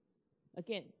houses,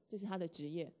 again 这是他的职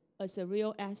业 as a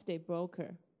real estate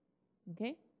broker,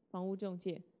 OK 房屋中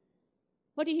介。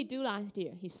What did he do last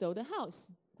year? He sold a house.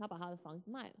 他把他的房子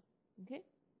卖了 OK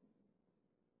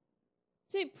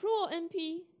所以 pro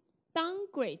NP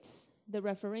downgrades the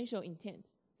referential intent，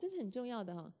 这是很重要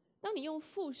的哈。当你用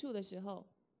复数的时候，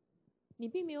你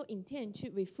并没有 intent 去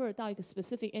refer 到一个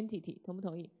specific entity， 同不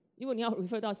同意？如果你要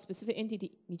refer 到 specific entity，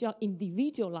 你就要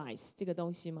individualize 这个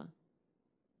东西嘛。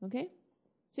OK，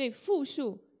 所以复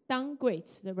数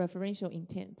downgrades the referential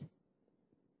intent。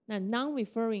那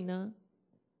non-referring 呢，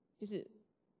就是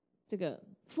这个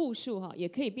复数哈，也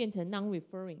可以变成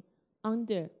non-referring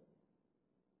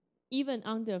even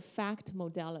under fact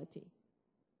modality。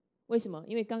为什么？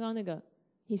因为刚刚那个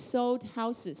he sold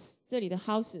houses， 这里的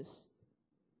houses，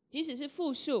 即使是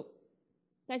复数，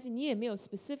但是你也没有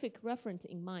specific reference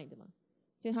in mind 嘛，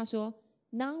所以他说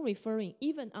non-referring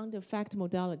even under fact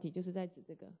modality 就是在指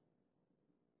这个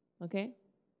 ，OK，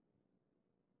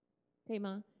 可以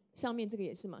吗？上面这个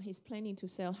也是嘛 ，he's planning to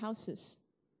sell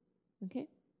houses，OK，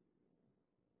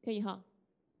 可以哈。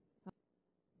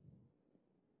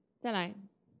再来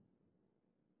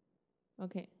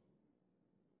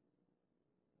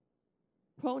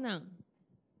 ，OK，pronoun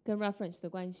跟 reference 的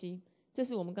关系，这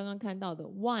是我们刚刚看到的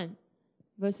one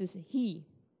versus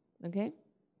he，OK，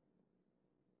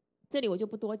 这里我就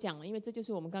不多讲了，因为这就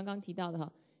是我们刚刚提到的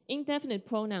哈。Indefinite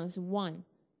pronoun 是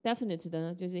one，definite 的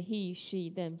呢就是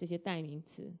he、she、them 这些代名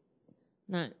词。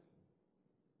那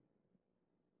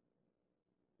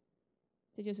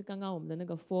这就是刚刚我们的那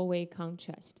个 four-way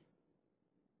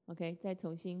contrast。OK， 再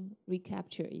重新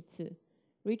recapture 一次。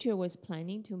Richard was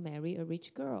planning to marry a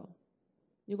rich girl。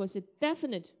如果是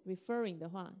definite referring 的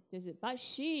话，就是 But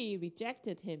she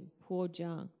rejected him, poor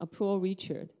poor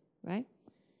Richard, right?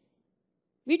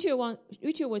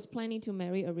 Richard was planning to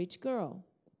marry a rich girl,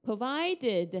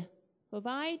 provided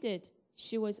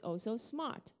she was also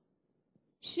smart.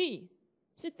 She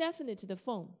是 definite 的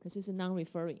form， 可是是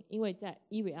non-referring， 因为在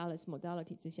e-realis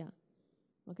modality 之下。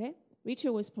OK，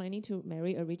 Richard was planning to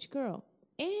marry a rich girl,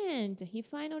 and he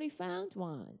finally found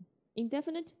one.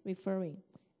 Indefinite referring,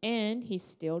 and he's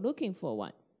still looking for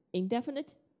one.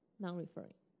 Indefinite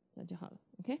non-referring， 这样就好了。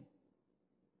OK，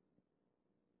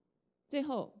 最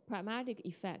后 pragmatic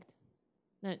effect，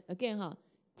 那 again 哈，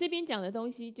这边讲的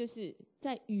东西就是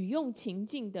在语用情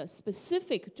境的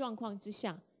specific 状况之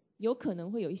下，有可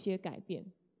能会有一些改变，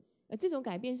而这种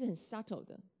改变是很 subtle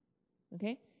的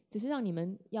 ，OK， 只是让你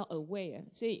们要 aware，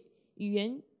 所以语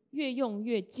言越用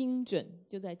越精准，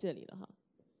就在这里了哈。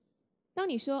当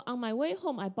你说 On my way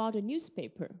home I bought a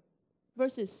newspaper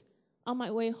versus On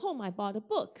my way home I bought a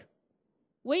book，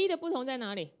 唯一的不同在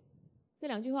哪里？这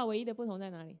两句话唯一的不同在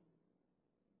哪里？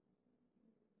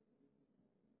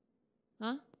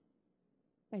啊？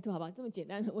拜托好吧，这么简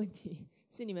单的问题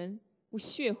是你们不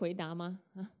屑回答吗？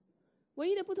啊？唯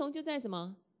一的不同就在什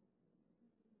么？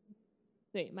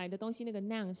对，买的东西那个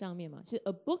noun 上面嘛，是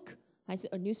a book 还是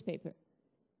a newspaper？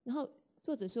 然后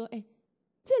作者说，哎，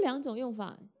这两种用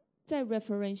法在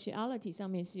referentiality 上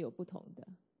面是有不同的。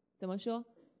怎么说？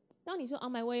当你说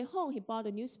On my way home he bought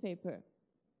a newspaper，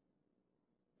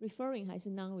 referring 还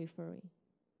是 non-referring？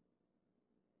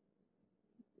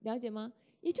 了解吗？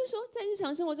也就是说，在日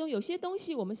常生活中，有些东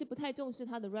西我们是不太重视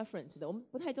它的 reference 的，我们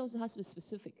不太重视它是不是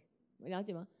specific， 了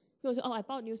解吗？所以我说，I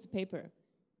bought newspaper，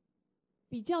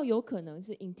 比较有可能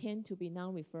是 intend to be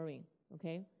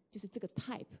non-referring，OK， 就是这个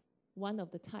type，one of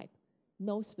the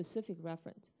type，no specific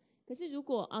reference。可是如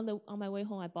果 on my way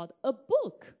home I bought a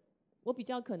book， 我比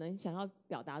较可能想要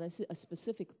表达的是 a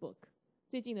specific book。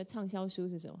最近的畅销书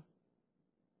是什么？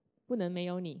不能没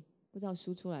有你，不知道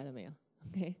书出来了没有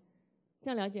 ？OK， 这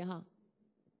样了解哈。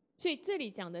所以这里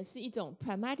讲的是一种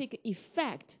pragmatic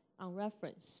effect on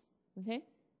reference，OK，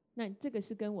 那这个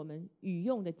是跟我们语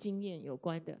用的经验有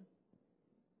关的。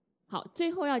好，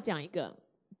最后要讲一个，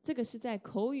这个是在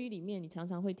口语里面你常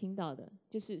常会听到的，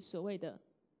就是所谓的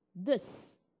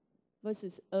this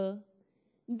versus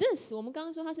a。this 我们刚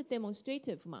刚说它是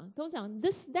demonstrative 嘛，通常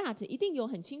this that 一定有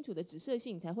很清楚的指涉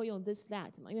性才会用 this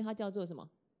that 嘛，因为它叫做什么？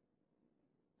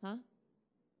啊？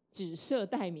指涉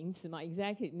代名词嘛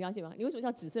 ，exactly， 你了解吗？你为什么叫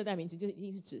指涉代名词？就一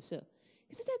定是指涉。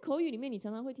可是，在口语里面，你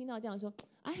常常会听到这样说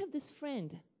 ：“I have this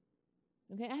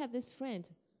friend，OK，I have this friend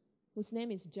whose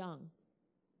name is John。”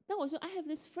当我说 “I have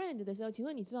this friend” 的时候，请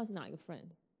问你知道是哪一个 friend？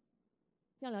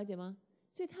 这样了解吗？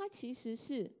所以它其实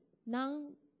是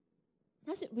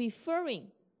它是 referring，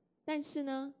 但是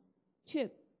呢，却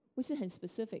不是很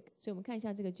specific。所以我们看一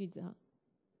下这个句子哈。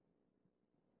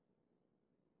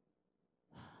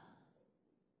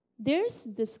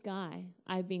There's this guy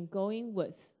I've been going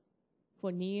with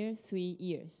for near 3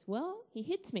 years. Well, he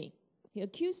hit me. He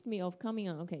accused me of coming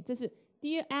on. OK， 这是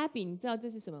Dear Abby， 你知道这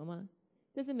是什么吗？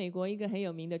这是美国一个很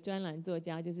有名的专栏作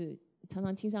家，就是常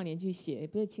常青少年去写，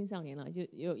不是青少年了，就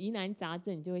有疑难杂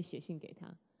症，你就会写信给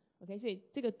他。OK， 所以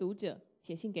这个读者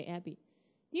写信给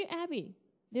Abby。Dear Abby,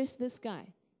 there's this guy。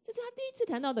这是他第一次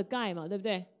谈到的 guy 嘛，对不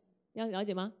对？了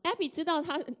解吗 ？Abby 知道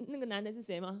他那个男的是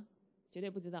谁吗？绝对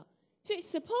不知道。所以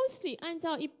supposedly 按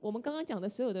照我们刚刚讲的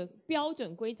所有的标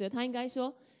准规则，他应该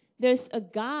说 There's a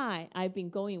guy I've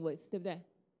been going with， 对不对？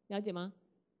了解吗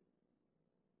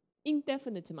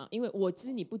 ？Indefinite 嘛，因为我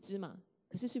知你不知嘛，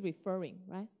可是是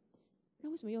referring，right？ 那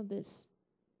为什么用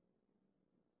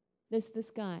this？There's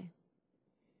this guy。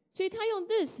所以他用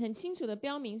this 很清楚的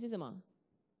标明是什么？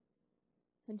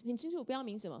很清楚标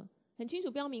明什么？很清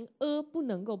楚标明不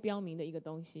能够标明的一个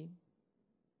东西。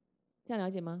这样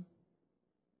了解吗？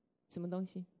什么东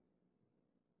西？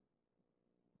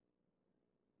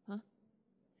啊？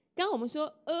刚刚我们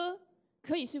说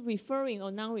可以是 referring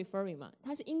or non-referring 嘛，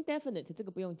它是 indefinite， 这个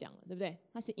不用讲了，对不对？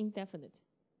它是 indefinite。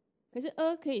可是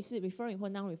可以是 referring 或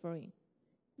non-referring。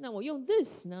那我用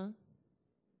this 呢？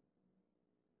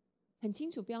很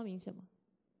清楚标明什么？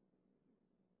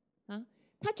啊？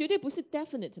它绝对不是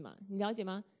definite 嘛，你了解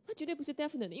吗？它绝对不是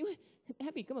definite， 因为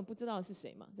Abby 根本不知道是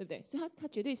谁嘛，对不对？所以它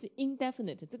绝对是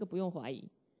indefinite， 这个不用怀疑。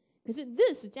可是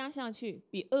this 加上去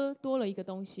比多了一个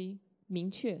东西，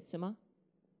明确什么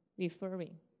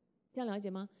 ？referring， 这样了解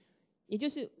吗？也就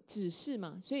是指示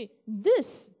嘛，所以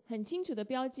this 很清楚的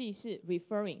标记是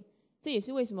referring， 这也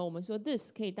是为什么我们说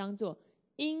this 可以当做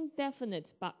indefinite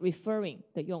but referring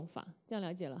的用法，这样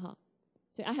了解了哈？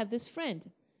所以 I have this friend，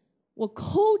 我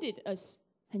coded as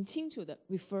很清楚的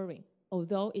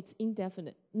referring。Although it's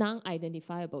indefinite,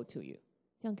 non-identifiable to you，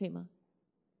 这样可以吗？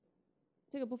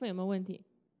这个部分有没有问题？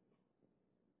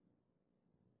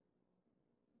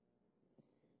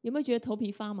有没有觉得头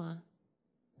皮发麻？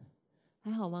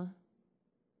还好吗？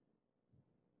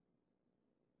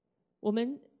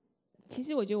其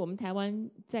实我觉得我们台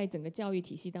湾在整个教育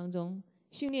体系当中，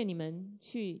训练你们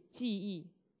去记忆、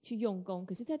去用功，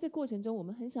可是在这过程中，我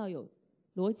们很少有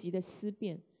逻辑的思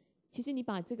辨。其实你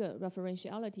把这个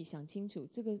referentiality 想清楚，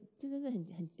这真是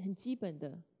很基本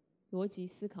的逻辑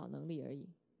思考能力而已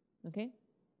 ，OK？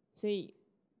 所以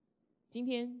今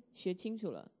天学清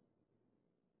楚了，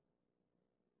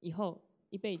以后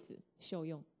一辈子受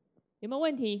用。有没有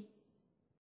问题？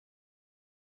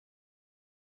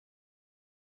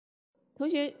同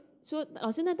学说，老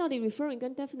师，那到底 referring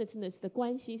跟 definiteness 的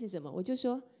关系是什么？我就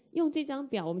说，用这张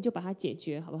表我们就把它解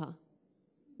决，好不好？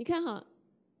你看哈。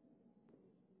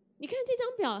你看这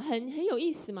张表很有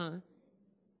意思嘛？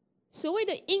所谓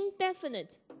的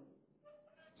indefinite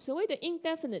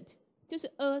就是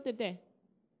对不对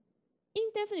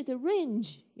 ？indefinite 的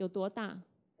range 有多大？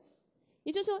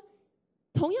也就是说，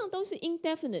同样都是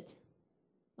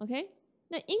indefinite，OK？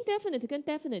 那 indefinite 跟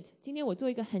definite， 今天我做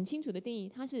一个很清楚的定义，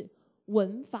它是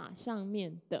文法上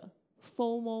面的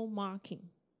formal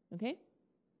marking，OK？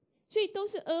 所以都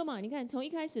是嘛？你看从一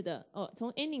开始的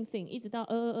从 anything 一直到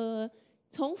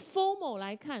从 formal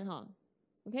来看哈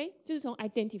 ，OK， 就是从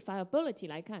identifiability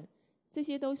来看，这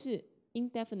些都是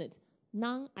indefinite,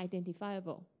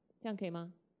 non-identifiable， 这样可以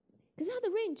吗？可是它的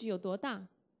range 有多大？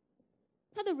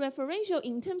它的 referential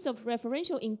in terms of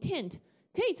referential intent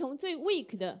可以从最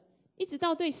weak 的一直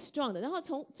到最 strong 的，然后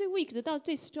从最 weak 的到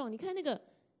最 strong， 你看那个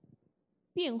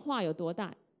变化有多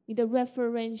大？你的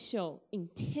referential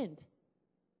intent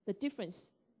的 difference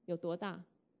有多大？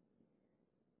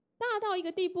大到一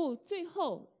个地步，最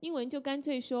后英文就干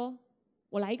脆说，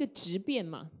我来一个直变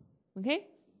嘛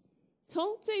 ，OK？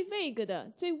 从最 vague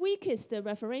的、最 weakest 的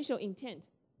referential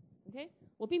intent，OK？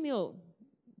 我并没有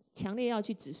强烈要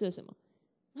去指涉什么，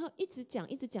然后一直讲，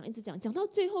讲到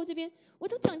最后这边，我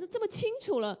都讲得这么清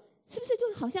楚了，是不是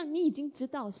就好像你已经知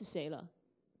道是谁了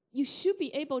 ？You should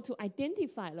be able to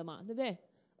identify 了嘛，对不对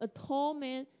 ？A tall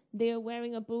man there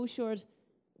wearing a blue shirt。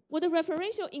我的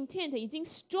referential intent 已经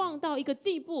strong 到一个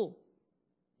地步，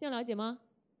这样了解吗？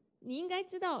你应该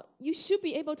知道 you should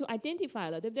be able to identify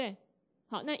了，对不对？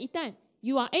好，那一旦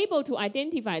you are able to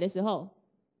identify 的时候，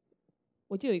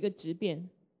我就有一个质变，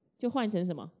就换成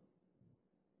什么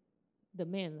the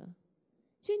man 了。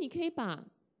所以你可以把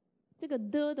这个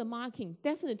the 的 marking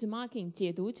definite marking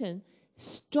解读成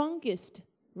strongest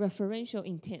referential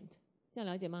intent， 这样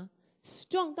了解吗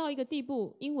？strong 到一个地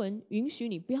步，英文允许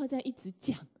你不要再一直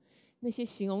讲那些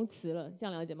形容词了，这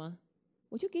样了解吗？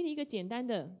我就给你一个简单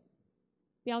的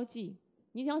标记，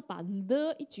你只要把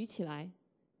the 一举起来，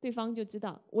对方就知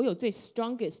道我有最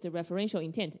strongest referential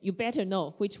intent。You better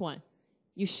know which one.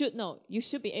 You should know. You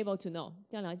should be able to know.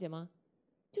 这样了解吗？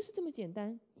就是这么简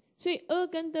单。所以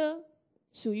跟的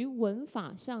属于文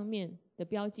法上面的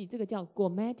标记，这个叫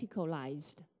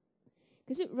grammaticalized。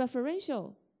可是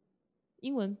referential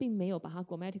英文并没有把它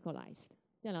grammaticalized，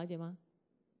 这样了解吗？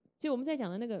所以我们在讲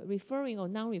的那个 referring or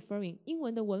non-referring， 英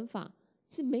文的文法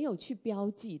是没有去标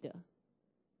记的，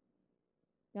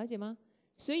了解吗？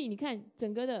所以你看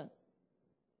整个的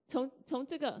从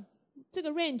这个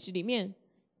range 里面，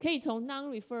可以从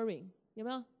non-referring 有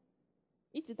没有，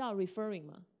一直到 referring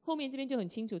嘛，后面这边就很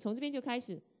清楚，从这边就开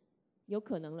始有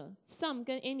可能了。some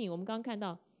跟 any 我们刚刚看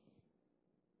到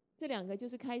这两个就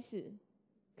是开始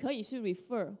可以是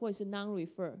refer 或者是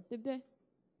non-refer， 对不对？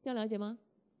这样了解吗？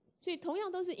所以同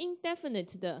样都是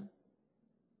indefinite 的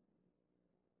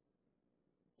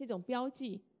这种标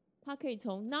记，它可以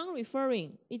从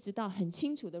non-referring 一直到很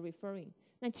清楚的 referring。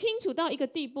那清楚到一个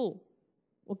地步，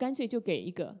我干脆就给一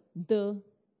个的。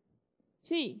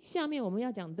所以下面我们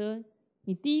要讲的，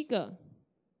你第一个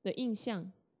的印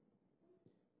象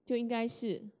就应该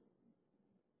是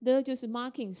the 就是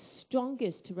marking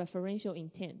strongest referential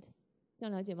intent， 这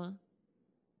样了解吗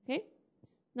 ？OK，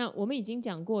 那我们已经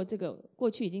讲过这个，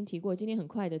过去已经提过，今天很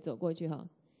快的走过去哈。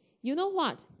You know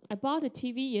what? I bought a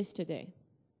TV yesterday.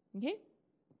 OK，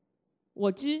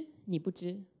 我知你不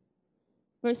知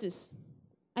 ，versus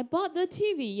I bought the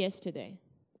TV yesterday。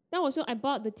当我说 I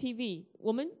bought the TV，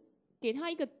 我们给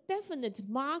它一个 definite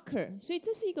marker， 所以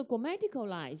这是一个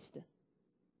grammaticalized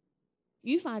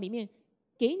语法里面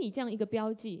给你这样一个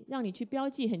标记，让你去标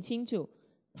记很清楚，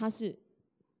它是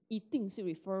一定是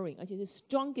referring， 而且是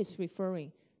strongest referring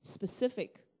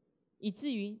specific， 以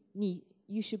至于你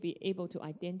you should be able to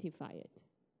identify it。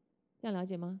这样了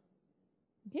解吗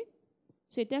 ？OK，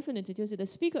 所以 definite 就是 the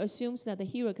speaker assumes that the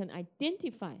hearer can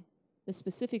identify the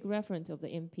specific reference of the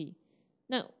MP。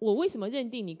那我为什么认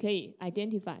定你可以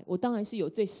identify？ 我当然是有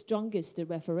最 strongest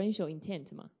referential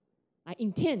intent 嘛。I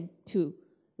intend to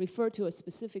refer to a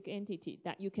specific entity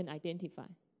that you can identify。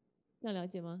这样了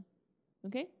解吗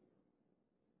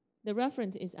 ？OK，the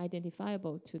reference is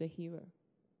identifiable to the hearer。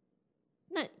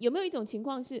那有没有一种情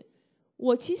况是，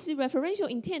我其实 referential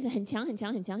intent 很强很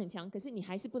强很强很强，可是你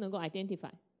还是不能够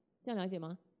identify？ 这样了解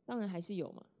吗？当然还是有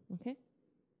嘛。OK，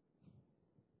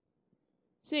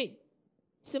 所以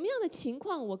什么样的情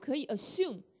况我可以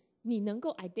assume 你能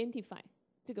够 identify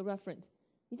这个 reference？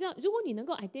 你知道，如果你能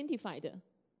够 identify 的，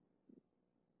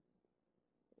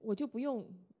我就不用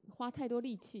花太多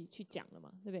力气去讲了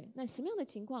嘛，对不对？那什么样的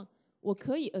情况我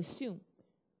可以 assume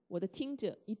我的听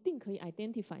者一定可以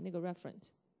identify 那个 reference？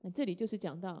 那这里就是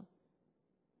讲到，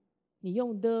你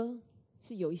用的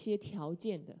是有一些条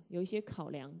件的，有一些考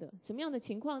量的。什么样的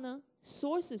情况呢？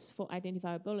 Sources for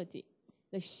identifiability,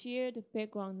 the shared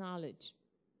background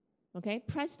knowledge。OK，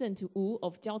 President Wu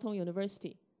of 交通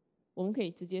University， 我们可以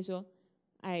直接说，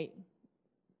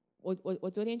我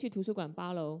昨天去图书馆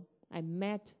8楼 ，I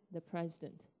met the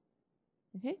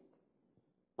president。OK，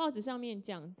 报纸上面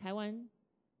讲台湾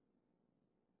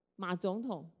马总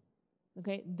统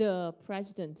 ，OK，the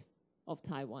president of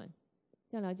Taiwan，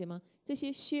 这样了解吗？这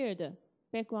些 shared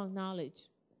background knowledge。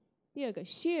第二个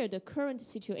shared current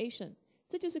situation，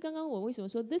 这就是刚刚我为什么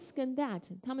说 this 跟 that，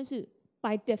 他们是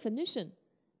by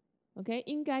definition。OK，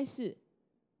 应该是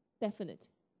definite，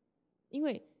 因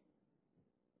为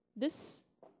this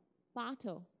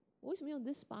bottle， 我为什么用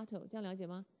this bottle？ 这样了解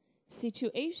吗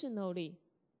 ？situationally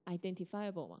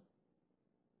identifiable 嘛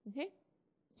 ，OK，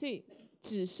 所以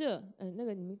指涉，那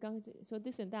个你们刚刚说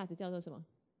this and that 叫做什么？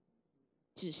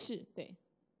指示，对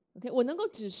 ，OK， 我能够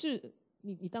指示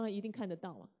你当然一定看得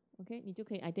到嘛 ，OK， 你就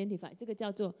可以 identify， 这个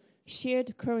叫做 shared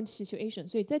current situation。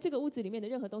所以在这个屋子里面的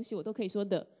任何东西，我都可以说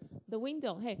the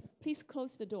window， hey please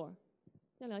close the door，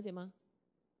 这样了解吗？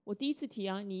我第一次提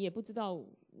啊，你也不知道，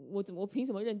我凭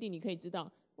什么认定你可以知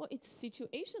道 ？Well, it's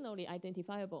situationally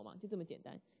identifiable 嘛，就这么简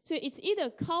单。所以 it's either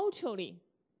culturally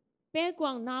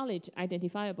background knowledge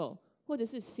identifiable， 或者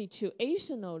是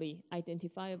situationally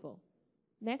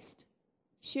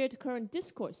identifiable。Next。Shared current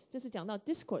discourse， 这是讲到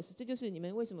discourse， 这就是你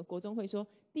们为什么国中会说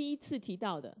第一次提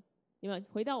到的，有没有？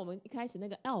回到我们一开始那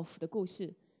个 elf 的故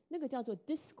事，那个叫做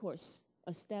discourse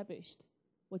established。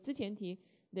我之前提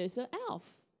there's an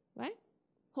elf，right？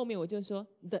 后面我就说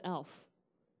the elf，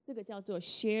 这个叫做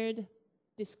shared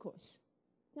discourse，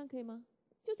 这样可以吗？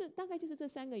就是大概就是这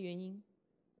3个原因，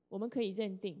我们可以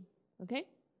认定 ，OK？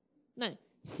 那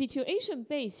situation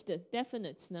based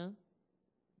definites 呢？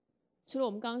除了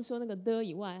我们刚刚说那个的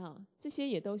以外，这些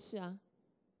也都是啊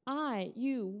 ，I,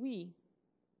 you,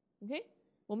 we，OK，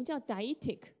 我们叫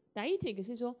deictic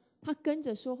是说它跟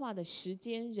着说话的时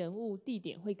间、人物、地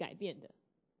点会改变的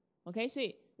 ，OK， 所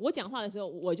以我讲话的时候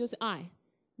我就是 I，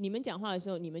 你们讲话的时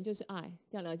候你们就是 I，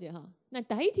 这样了解哈？那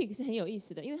deictic 是很有意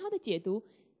思的，因为它的解读，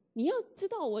你要知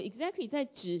道我 exactly 在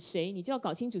指谁，你就要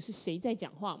搞清楚是谁在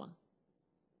讲话嘛。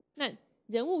那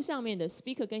人物上面的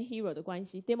speaker 跟 hero 的关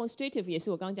系 ，demonstrative 也是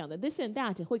我刚刚讲的 this and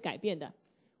that 会改变的。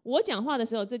我讲话的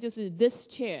时候，这就是 this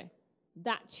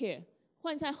chair、that chair。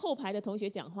换在后排的同学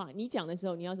讲话，你讲的时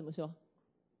候你要怎么说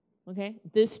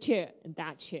OK，this chair and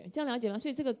that chair， 这样了解吗？所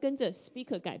以这个跟着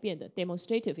speaker 改变的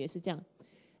 ，demonstrative 也是这样。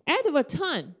Adverb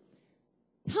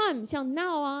time 像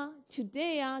now 啊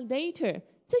 ，today 啊 ，later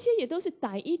这些也都是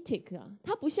dietic 啊，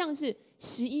它不像是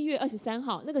11月23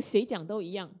号那个谁讲都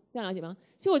一样，这样了解吗？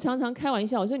所以我常常开玩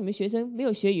笑，我说你们学生没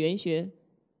有学语言学，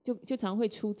就常会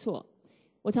出错。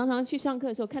我常常去上课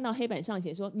的时候，看到黑板上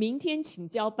写说明天请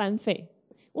交班费，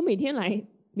我每天来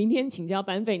明天请交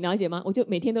班费，你了解吗？我就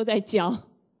每天都在交。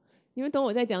你们懂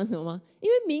我在讲什么吗？因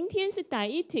为明天是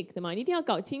dietic 的嘛，你一定要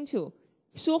搞清楚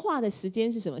说话的时间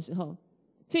是什么时候。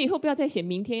所以以后不要再写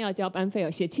明天要交班费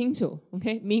哦，写清楚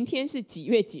 ，OK？ 明天是几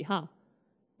月几号，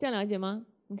这样了解吗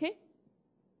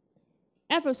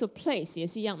 ？OK？Adverbs of place 也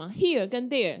是一样嘛 ，here 跟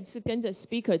there 是跟着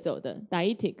speaker 走的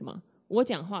dietic 嘛。我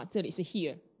讲话这里是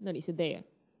here， 那里是 there，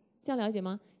 这样了解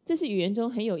吗？这是语言中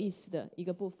很有意思的一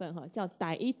个部分哈，叫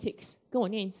dietics。跟我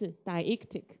念一次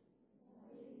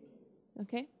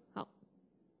dietic。OK？ 好，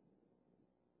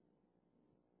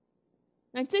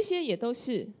那这些也都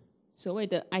是所谓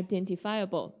的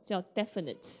identifiable， 叫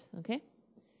definite。OK？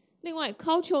 另外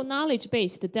cultural knowledge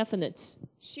based definite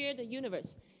shared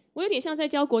universe。我有点像在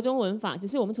教国中文法，只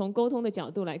是我们从沟通的角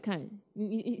度来看。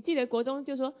你记得国中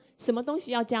就说什么东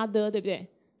西要加的，对不对？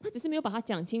他只是没有把它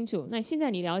讲清楚。那现在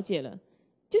你了解了，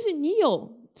就是你有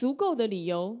足够的理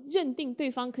由认定对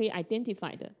方可以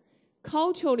identify 的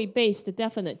culturally based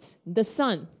definite the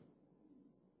sun，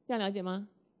 这样了解吗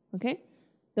 ？OK，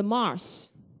 the Mars，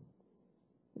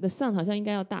 the sun 好像应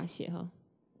该要大写哈。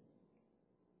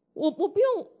我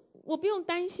不用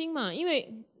担心嘛，因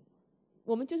为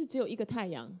我们就是只有一个太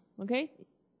阳 ，OK？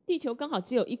 地球刚好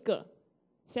只有一个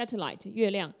satellite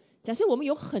月亮。假设我们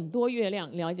有很多月亮，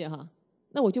了解哈？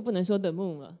那我就不能说 the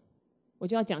moon 了，我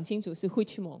就要讲清楚是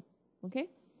which moon，OK？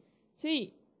 所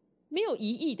以没有疑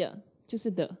义的就是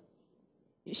the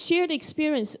shared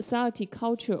experience, society,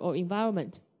 culture or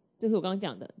environment， 这是我刚刚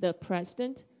讲的 the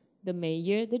president, the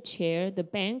mayor, the chair, the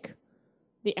bank,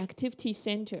 the activity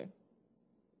center。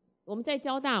我们在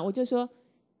交大，我就说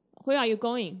Where are you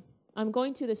going？I'm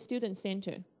going to the student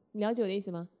center。你了解我的意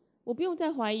思吗？我不用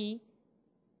再怀疑，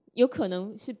有可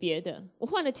能是别的。我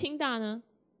换了清大呢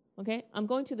 ，OK？I'm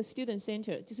going to the student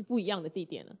center， 就是不一样的地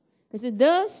点了。可是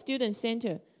the student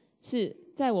center 是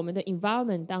在我们的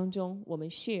environment 当中我们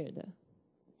share 的。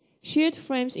Shared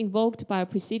frames invoked by a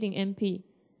preceding NP，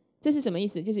 这是什么意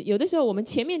思？就是有的时候我们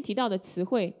前面提到的词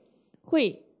汇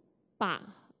会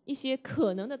把一些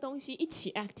可能的东西一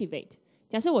起 activate。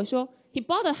假设我说 He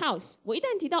bought a house， 我一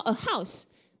旦提到 a house，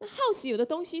 那 house 有的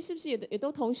东西是不是也都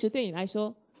同时对你来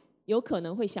说有可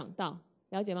能会想到，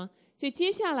了解吗？所以接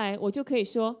下来我就可以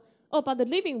说 Oh, but the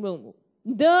living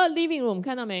room，the living room，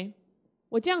 看到没？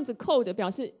我这样子 code 表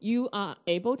示 you are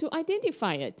able to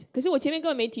identify it。可是我前面根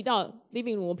本没提到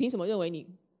living room， 我凭什么认为你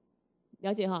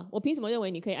了解哈？我凭什么认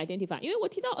为你可以 identify？ 因为我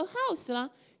提到 a house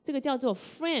啦，这个叫做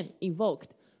frame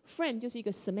evoked。frame 就是一个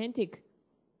semantic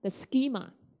的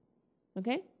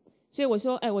schema。OK， 所以我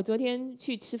说，我昨天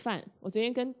去吃饭，我昨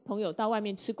天跟朋友到外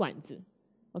面吃馆子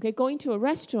 ，OK，going to a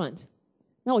restaurant，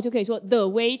 那我就可以说 the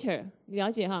waiter， 你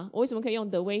了解哈？我为什么可以用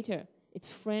the waiter？It's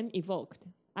frame evoked.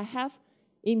 I have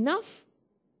enough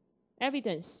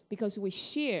evidence because we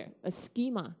share a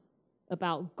schema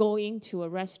about going to a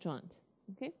restaurant.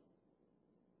 OK，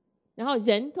 然后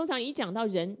人通常一讲到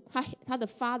人，他的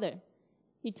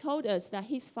father，he told us that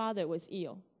his father was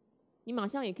ill。你马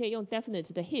上也可以用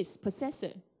definite 的 his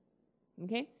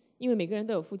possessor，OK？ 因为每个人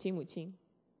都有父亲母亲。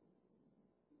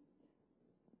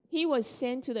He was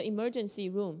sent to the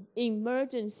emergency room.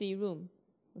 Emergency room,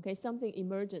 okay? Something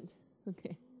emergent,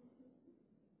 okay?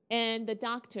 And the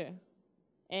doctor,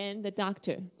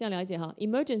 这样了解哈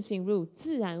 ？Emergency room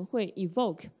自然会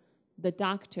evoke the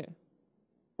doctor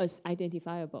as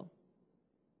identifiable，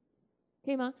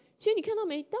 可以吗？所以你看到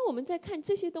没？当我们在看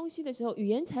这些东西的时候，语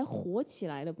言才活起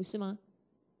来了，不是吗？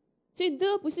所以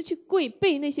the 不是去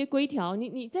背那些规条，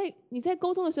你在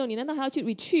沟通的时候，你难道还要去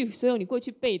retrieve 所有你过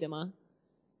去背的吗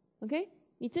 ？OK，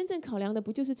 你真正考量的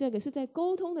不就是这个？是在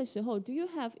沟通的时候 ，Do you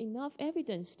have enough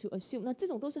evidence to assume？ 那这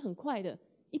种都是很快的，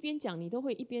一边讲你都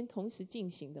会一边同时进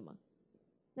行的嘛。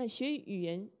那学语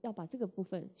言要把这个部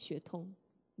分学通。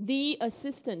The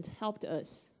assistant helped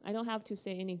us. I don't have to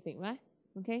say anything, right?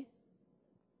 OK。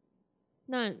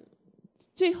那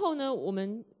最后呢，我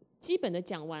们基本的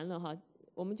讲完了哈，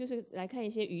我们就是来看一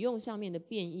些语用上面的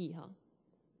变异哈。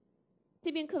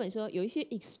这篇课本说有一些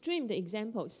extreme 的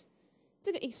examples，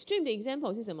 这个 extreme 的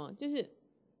example 是什么？就是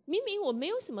明明我没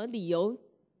有什么理由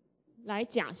来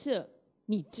假设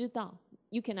你知道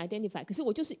you can identify， 可是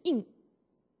我就是硬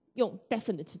用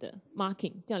definite 的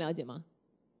marking， 这样了解吗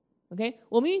OK，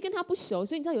 我明明跟他不熟，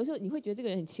所以你知道有时候你会觉得这个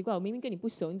人很奇怪，我明明跟你不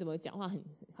熟，你怎么讲话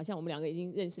好像我们两个已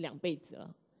经认识2辈子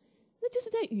了？那就是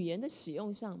在语言的使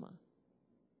用上嘛，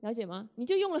了解吗？你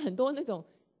就用了很多那种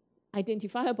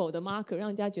identifiable 的 marker， 让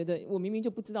人家觉得我明明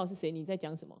就不知道是谁，你在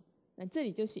讲什么？那这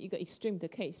里就是一个 extreme 的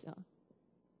case 啊。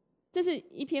这是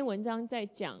一篇文章在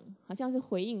讲，好像是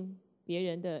回应别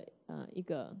人的一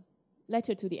个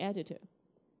letter to the editor。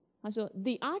他说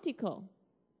 ，The article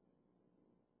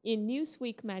in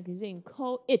Newsweek magazine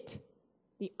call it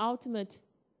the ultimate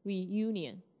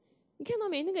reunion。你看到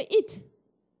没？那个 it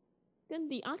跟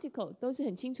the article 都是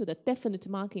很清楚的 definite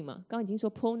marking 嘛。刚刚已经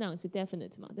说 pronoun 是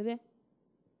definite 嘛，对不对？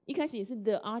一开始也是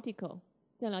the article，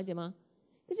 这样了解吗？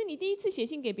可是你第一次写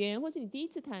信给别人，或是你第一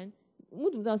次谈，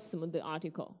我怎么知道是什么 the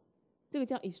article？ 这个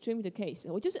叫 extreme 的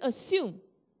case， 我就是 assume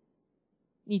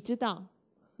你知道。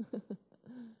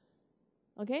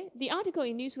Okay, the article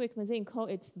in Newsweek magazine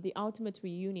called it the ultimate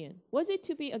reunion. Was it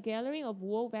to be a gathering of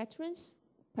war veterans?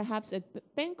 Perhaps a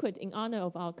banquet in honor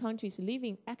of our country's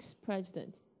living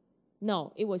ex-president?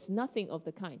 No, it was nothing of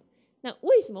the kind. 那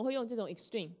为什么会用这种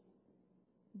extreme？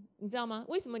 你知道吗？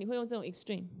为什么你会用这种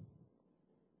extreme？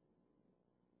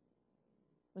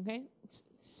 OK，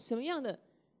 什么样的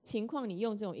情况你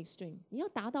用这种 extreme？ 你要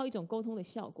达到一种沟通的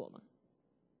效果嘛？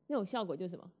那种效果就是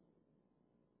什么？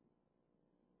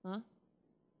啊？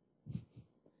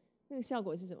那个效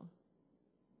果是什么？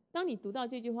当你读到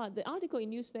这句话 ，The article in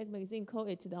Newsweek magazine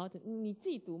called it the ultimate， 你自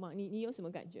己读嘛，你有什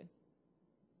么感觉？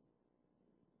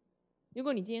如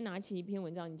果你今天拿起一篇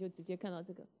文章，你就直接看到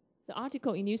这个 The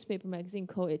article in Newspaper magazine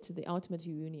called it the ultimate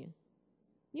reunion，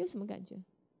 你有什么感觉？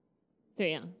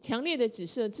对呀，强烈的指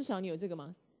示，至少你有这个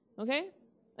吗 ？OK，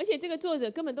 而且这个作者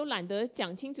根本都懒得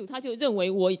讲清楚，他就认为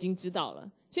我已经知道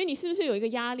了，所以你是不是有一个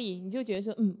压力？你就觉得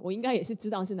说，我应该也是知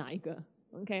道是哪一个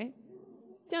 ，OK？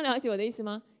 这样了解我的意思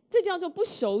吗？这叫做不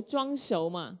熟装熟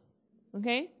嘛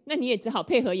 ，OK？ 那你也只好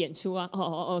配合演出啊。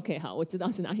OK， 好，我知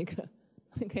道是哪一个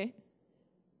 ，OK？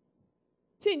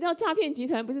 所以你知道诈骗集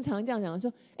团不是常常这样讲说，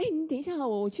你等一下，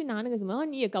我去拿那个什么，然后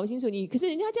你也搞不清楚你，可是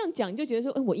人家这样讲，你就觉得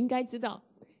说，我应该知道。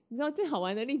你知道最好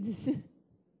玩的例子是，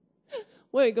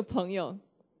我有一个朋友，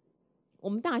我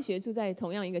们大学住在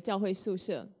同样一个教会宿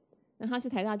舍，那他是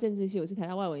台大政治系，我是台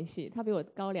大外文系，他比我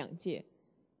高2届。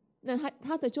那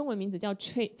他的中文名字叫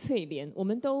翠莲，我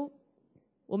们都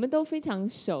非常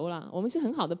熟啦，我们是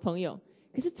很好的朋友。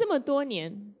可是这么多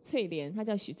年，翠莲，他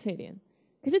叫许翠莲，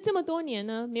可是这么多年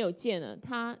呢没有见了。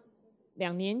他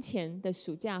2年前的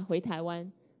暑假回台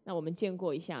湾，那我们见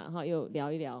过一下，然后又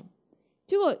聊一聊。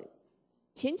结果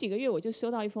前几个月我就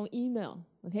收到一封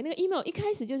email，OK， 那个 email 一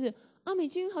开始就是美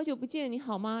君好久不见，你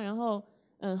好吗？然后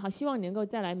好希望你能够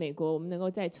再来美国，我们能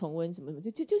够再重温什么什么，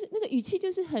就是那个语气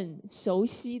就是很熟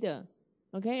悉的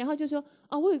 ，OK， 然后就说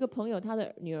我有一个朋友，他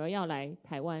的女儿要来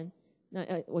台湾，那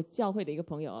我教会的一个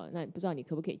朋友，那不知道你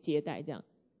可不可以接待这样，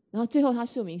然后最后他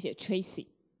署名写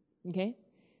Tracy，OK，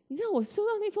 你知道我收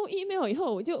到那封 email 以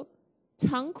后，我就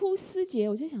长哭思竭，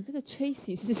我就想这个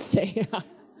Tracy 是谁啊？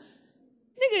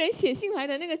那个人写信来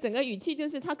的那个整个语气就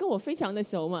是他跟我非常的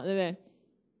熟嘛，对不对？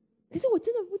可是我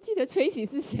真的不记得 Tracy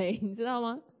是谁，你知道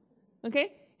吗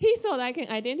 ？OK，He thought I can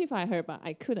identify her, but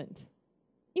I couldn't，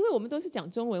 因为我们都是讲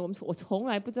中文，我从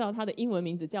来不知道她的英文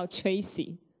名字叫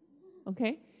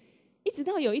Tracy，OK， 一直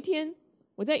到有一天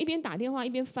我在一边打电话一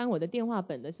边翻我的电话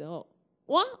本的时候，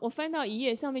哇，我翻到一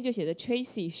页上面就写着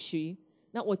Tracy 徐，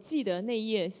那我记得那一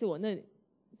页是我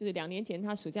就是2年前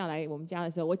他暑假来我们家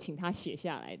的时候，我请他写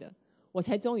下来的，我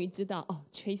才终于知道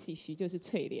Tracy 徐就是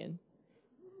翠莲。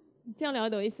这样了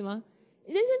解我意思吗？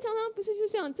人生常常不是就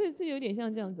像这有点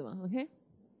像这样子吗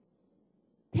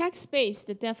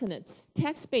 ？OK，text-based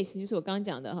definites，text-based 就是我刚刚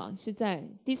讲的哈，是在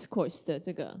discourse 的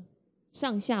这个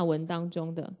上下文当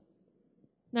中的。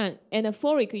那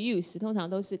anaphoric use 通常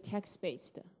都是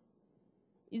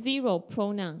text-based。Zero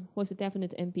pronoun 或是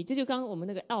definite NP， 这就刚刚我们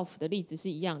那个 elf 的例子是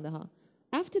一样的哈。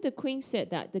After the queen said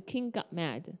that, the king got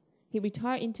mad. He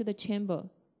retired into the chamber,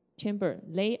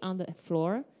 lay on the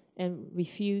floor.And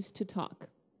refuse to talk。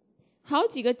 好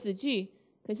几个子句，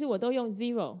可是我都用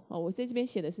zero，我在这边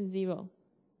写的是 zero。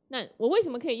那我为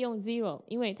什么可以用 zero？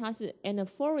 因为它是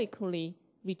anaphorically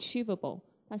retrievable，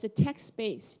 它是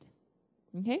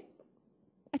text-based。OK，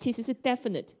 它其实是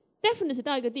definite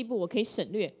到一个地步我可以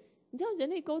省略。你知道人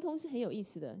类沟通是很有意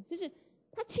思的，就是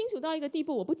它清楚到一个地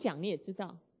步，我不讲你也知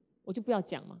道，我就不要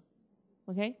讲嘛。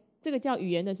OK， 这个叫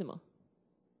语言的什么？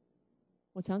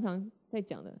我常常在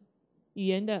讲的。语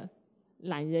言的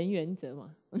懒人原则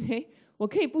嘛 ，OK， 我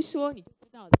可以不说，你就知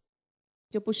道的，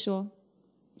就不说。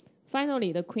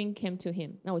Finally, the queen came to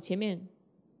him。那我前面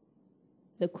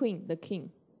the queen, the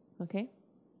king，OK，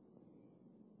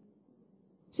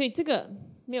 所以这个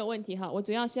没有问题哈。我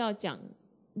主要是要讲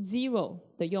zero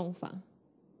的用法。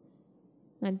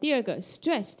那第二个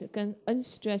stressed 跟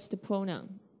unstressed pronoun，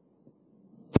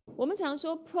 我们常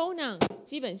说 pronoun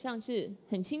基本上是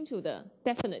很清楚的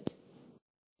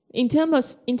definite。In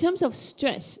terms of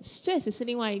stress 是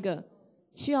另外一个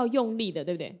需要用力的，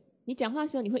对不对？你讲话的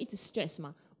时候你会一直 stress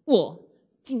吗？我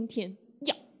今天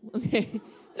要 OK，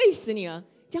 累死你了。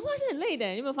讲话是很累的，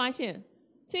你有没有发现？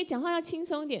所以讲话要轻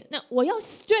松一点。那我要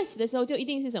stress 的时候，就一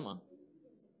定是什么？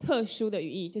特殊的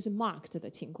语义，就是 marked 的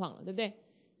情况了，对不对？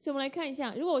所以我们来看一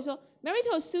下，如果我说 Mary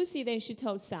told Susie, then she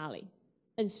told Sally,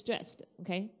 unstressed,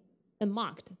 OK,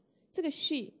 unmarked， 这个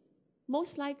she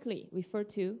most likely refer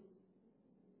to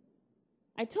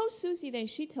I told Susie, then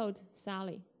she told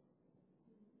Sally.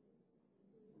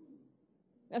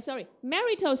 Sorry,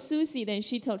 Mary told Susie, then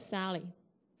she told Sally.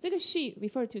 这个 she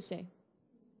refer to 谁？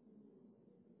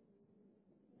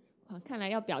哇，看来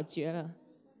要表决了。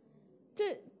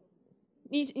这，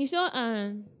你说，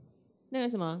那个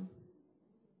什么，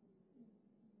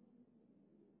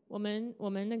我们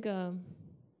那个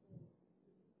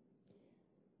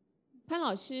潘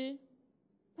老师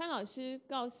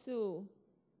告诉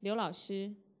刘老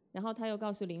师，然后他又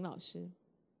告诉林老师，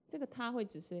这个他会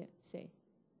指是谁？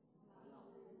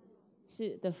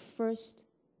是 the first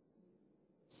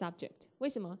subject。为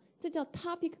什么？这叫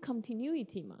topic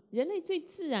continuity 嘛。人类最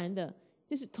自然的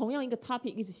就是同样一个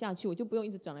topic 一直下去，我就不用一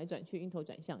直转来转去，晕头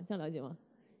转向，这样了解吗？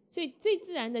所以最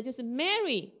自然的就是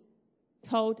Mary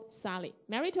told Sally,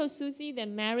 Mary told Susie,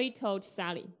 then Mary told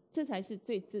Sally， 这才是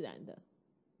最自然的。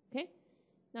OK，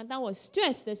 那当我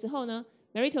stress 的时候呢？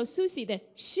 Mary told Susie, then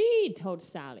she told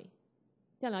Sally，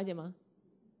 这样了解吗？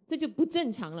这就不正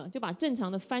常了，就把正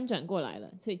常的翻转过来了。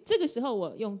所以这个时候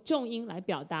我用重音来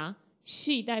表达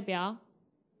she 代表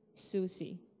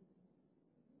Susie，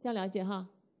 这样了解哈？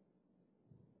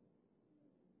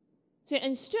所以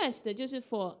unstressed 就是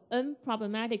for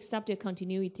unproblematic subject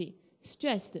continuity，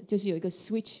 stressed 就是有一个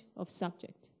switch of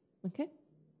subject。OK，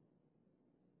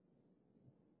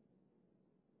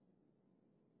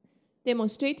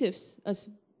 demonstratives as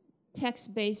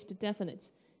text-based definites，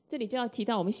 这里就要提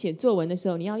到我们写作文的时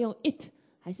候，你要用 it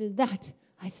还是 that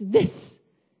还是 this，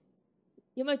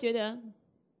 有没有觉得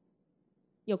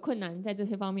有困难在这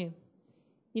些方面？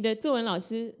你的作文老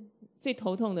师最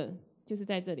头痛的就是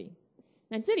在这里。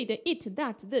那这里的 it,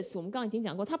 that, this， 我们刚刚已经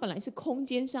讲过，它本来是空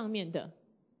间上面的，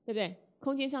对不对？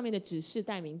空间上面的指示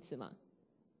代名词嘛，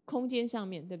空间上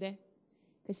面，对不对？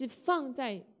可是放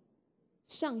在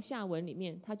上下文里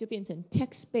面，它就变成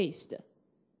text-based 的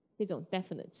这种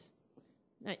definites。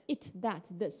那 it, that,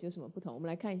 this 有什么不同？我们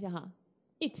来看一下哈。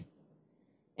it,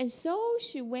 and so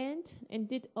she went and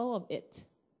did all of it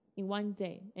in one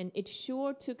day, and it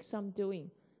sure took some doing,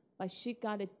 but she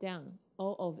got it down,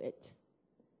 all of it。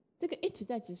这个 it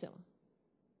在指什么？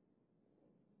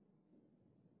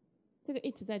这个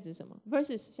it 在指什么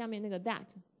 ？versus 下面那个 that，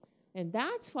 and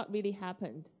that's what really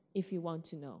happened if you want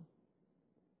to know。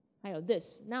还有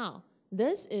this， now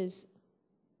this is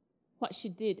what she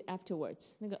did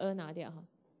afterwards， 那个拿掉哈。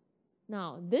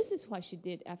Now this is what she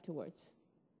did afterwards。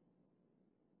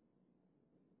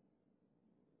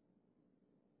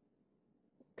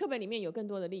课本里面有更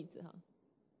多的例子哈。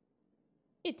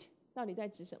it 到底在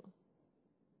指什么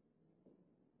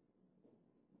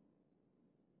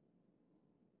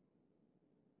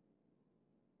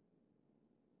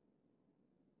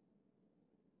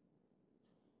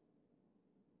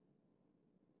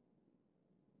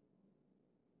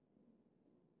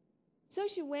？So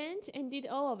she went and did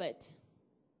all of it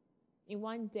in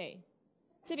one day。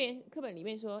这边课本里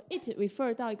面说 it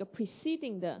refer 到一个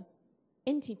preceding 的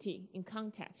entity in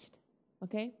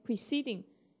context，OK， preceding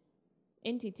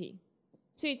entity，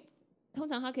 所以通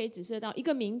常它可以指涉到一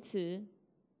个名词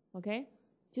 ，OK，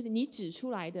 就是你指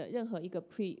出来的任何一个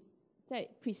在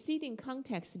preceding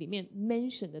context 里面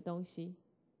mention 的东西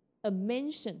 ，a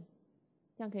mention，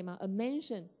 这样可以吗？ A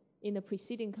mention in the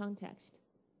preceding context。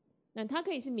那它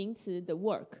可以是名词 the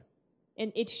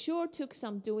work，and it sure took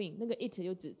some doing， 那个 it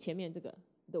就指前面这个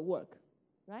the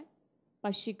work，right？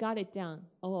 But she got it down,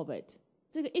 all of it。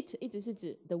这个 it 一直是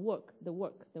指 the work，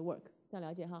 这样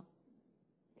了解哈？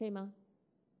可以吗？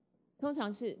通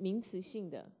常是名词性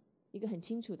的一个很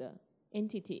清楚的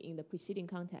entity in the preceding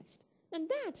context。那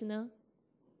that 呢？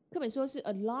课本说是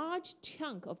a large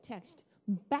chunk of text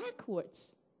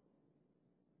backwards，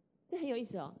 这很有意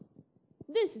思哦。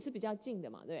This 是比较近的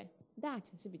嘛，对不对？ That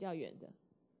是比较远的。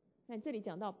看这里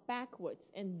讲到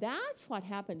backwards，and that's what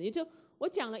happened， 也就我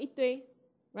讲了一堆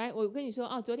 ，right？ 我跟你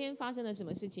说昨天发生了什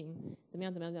么事情，怎么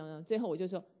样，最后我就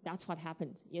说 that's what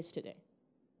happened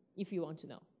yesterday，if you want to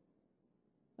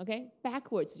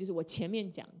know。OK，backwards 就是我前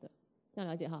面讲的这样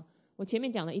了解哈？我前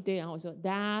面讲了一堆，然后我说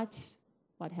That's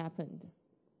what happened.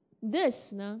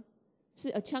 This 呢是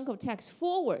a chunk of text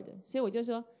forward， 所以我就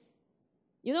说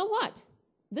You know what?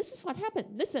 This is what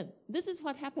happened. Listen, this is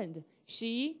what happened.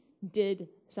 She did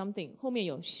something. 后面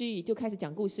有 she 就开始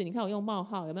讲故事。你看我用冒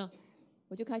号有没有？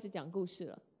我就开始讲故事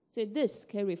了。所以 this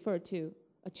可以 refer to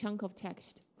a chunk of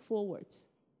text forwards。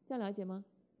这样了解吗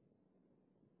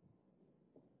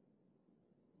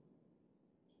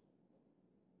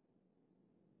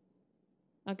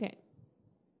？OK，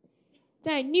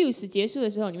 在 news 结束的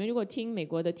时候，你们如果听美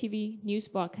国的 TV news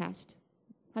broadcast，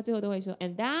 他最后都会说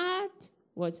 ，And that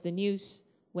was the news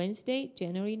Wednesday,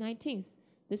 January 19th.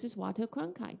 This is Walter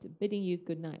Cronkite bidding you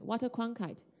good night. Walter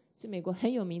Cronkite 是美国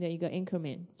很有名的一个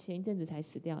anchorman， 前一阵子才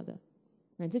死掉的。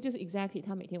这就是 exactly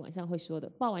他每天晚上会说的。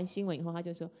报完新闻以后，他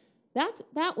就说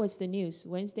That was the news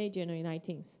Wednesday, January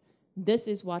 19th. This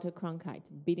is Walter Cronkite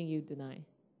bidding you good night.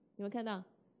 有没有看到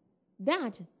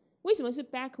that？为什么是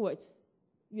backwards？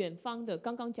 远方的，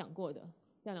刚刚讲过的，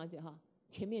这样了解哈？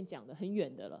前面讲的很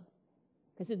远的了。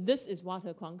可是 this is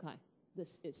Walter Cronkite.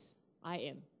 This is I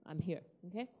am. I'm here.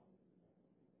 Okay?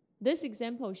 This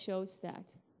example shows that.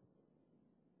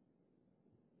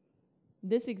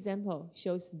 This example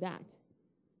shows that.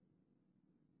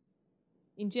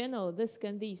 In general, this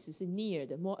跟 these 是 near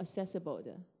的 more accessible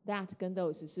的 ，that 跟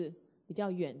those 是比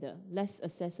较远的 less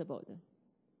accessible 的。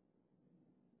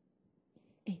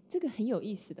这个很有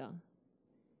意思的，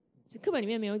课本里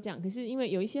面没有讲，可是因为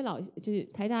有一些就是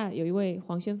台大有一位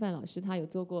黄宣范老师，他有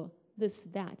做过 this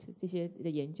that 这些的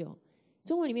研究。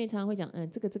中文里面常常会讲，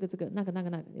这个那个，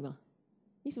对吗？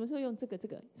你什么时候用这个，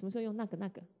什么时候用那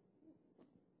个？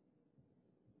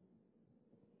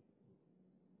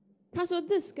他说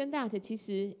this 跟 that 其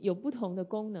实有不同的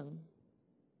功能。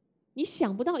你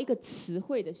想不到一个词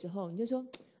汇的时候，你就说，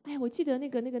哎呀，我记得那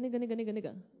个，你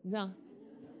知道？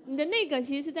你的那个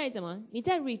其实是在怎么？你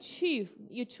在 retrieve,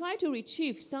 you try to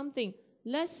retrieve something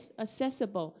less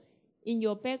accessible in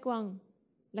your background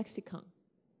lexicon.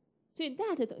 所以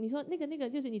that 你说那个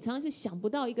就是你常常是想不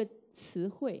到一个词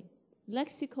汇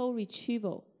lexical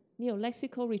retrieval， 你有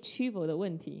lexical retrieval 的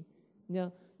问题，你知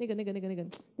道那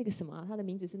个什么啊？它的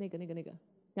名字是那个，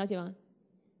了解吗？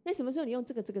那什么时候你用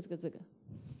这个？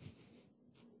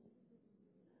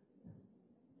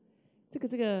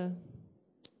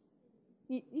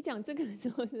你讲这个的时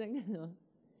候是在干什么？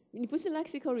你不是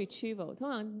lexical retrieval， 通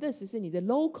常 this 是你的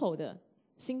local 的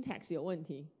syntax 有问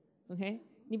题 ，OK？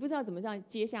 你不知道怎么样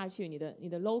接下去你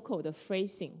的 local 的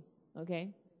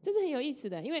phrasing，OK？ 这是很有意思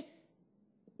的，因为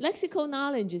lexical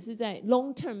knowledge 是在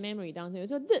long term memory 当中，有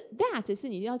时候 that 是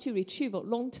你要去 retrieve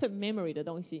long term memory 的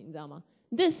东西，你知道吗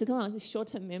 ？this 通常是 short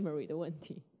term memory 的问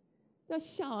题。不要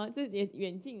笑啊，这也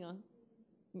远近啊。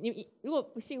你如果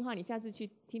不信的话，你下次去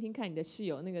听听看你的室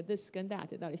友那个 this 跟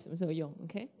that 到底什么时候用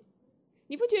 ，OK？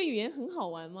 你不觉得语言很好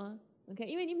玩吗 ？OK？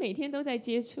 因为你每天都在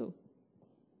接触。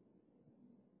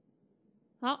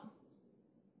好，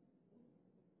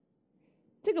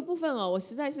这个部分我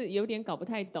实在是有点搞不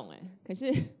太懂可是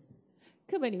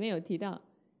课本里面有提到，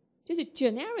就是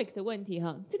generic 的问题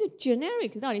哈。这个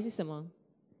generic 到底是什么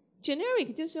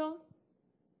 ？generic 就是说，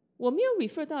我没有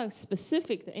refer 到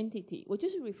specific 的 entity， 我就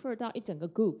是 refer 到一整个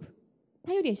group，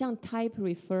 它有点像 type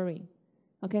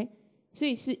referring，OK？ 所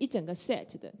以是一整个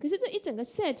set 的。可是这一整个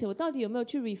set 我到底有没有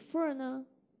去 refer 呢？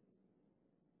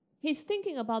 He's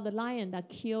thinking about the lion that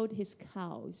killed his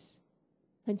cows，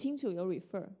 很清楚有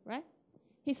refer，right？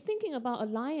 He's thinking about a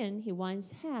lion he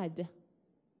once had，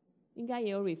 应该也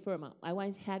有 refer 嘛 ？I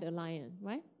once had a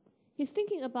lion，right？ He's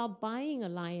thinking about buying a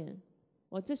lion。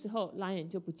这时候 lion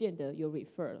就不见得有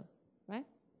refer 了 ，right?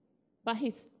 But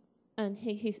he's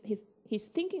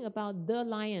thinking about the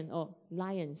lion or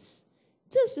lions。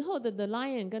这时候的 the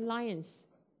lion 跟 lions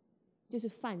就是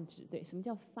泛指，对，什么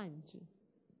叫泛指？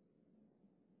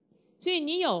所以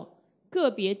你有个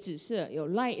别指涉，有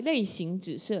类型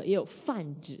指涉，也有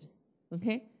泛指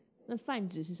 ，OK？ 那泛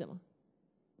指是什么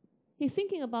 ？He's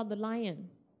thinking about the lion。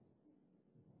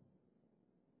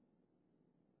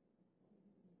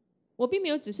我并没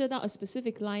有指涉到 a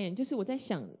specific lion， 就是我在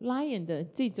想 lion 的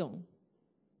这种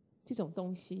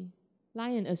东西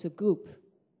 ，lion as a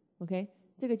group，OK？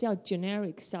 这个叫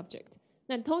generic subject。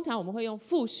那通常我们会用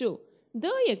复数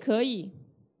 ，the 也可以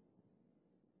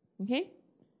 ，OK？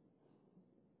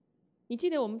 你记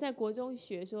得我们在国中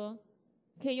学说，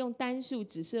可以用单数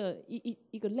指涉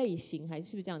一个类型，还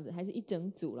是不是这样子？还是一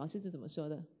整组？老师是怎么说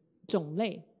的？种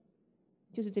类，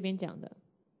就是这边讲的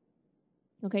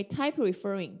 ，OK？Type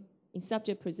referring。in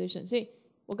subject position， 所以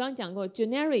我刚刚讲过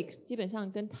generic 基本上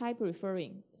跟 type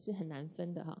referring 是很难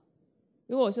分的哈。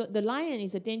如果我说 the lion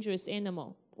is a dangerous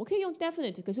animal， 我可以用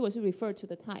definite， 可是我是 refer to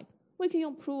the type，我也可以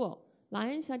用 plural，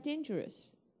 lions are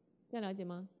dangerous， 这样了解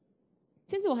吗？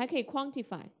甚至我还可以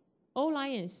quantify all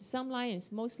lions, some lions,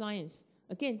 most lions，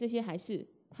 again 这些还是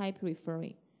type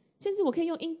referring， 甚至我可以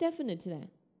用 indefinite 的，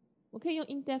我可以用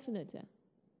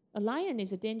indefinite。A lion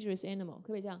is a dangerous animal， 可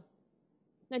不可以这样？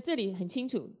那这里很清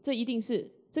楚，这一定是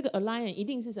这个 a lion 一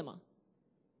定是什么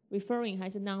 ？referring 还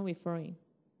是 non-referring？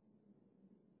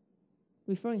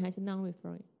 referring 还是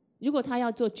non-referring？ 如果他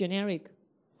要做 generic，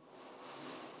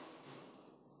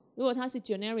 如果他是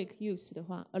generic use 的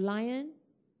话 ，a lion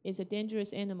is a dangerous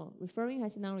animal，referring 还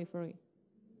是 non-referring？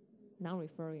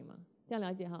 non-referring 嘛，这样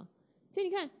了解哈？所以你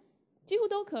看，几乎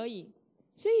都可以。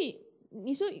所以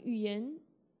你说语言。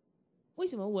为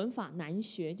什么文法难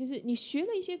学？就是你学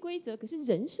了一些规则，可是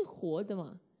人是活的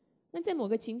嘛。那在某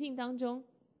个情境当中，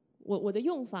我的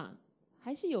用法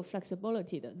还是有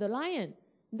flexibility 的。The lion，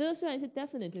 the 虽然是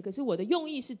definite， 可是我的用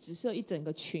意是指涉一整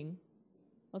个群。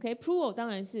OK，plural 当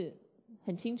然是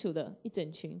很清楚的一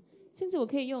整群，甚至我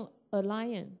可以用 a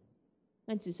lion，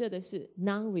 那指涉的是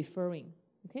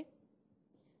non-referring。OK，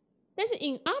 但是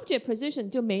in object position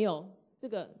就没有这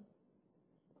个。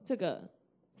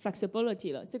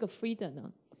flexibility 了，这个 freedom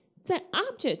呢，在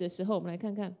object 的时候，我们来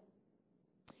看看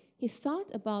 ，he thought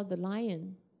about the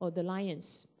lion or the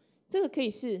lions， 这个可以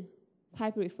是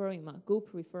type referring 嘛 ，group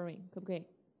referring 可不可以？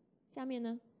下面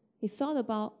呢 ，he thought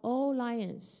about all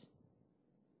lions，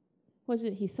 或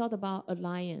是 he thought about a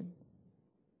lion，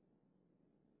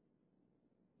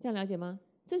 这样了解吗？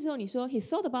这时候你说 he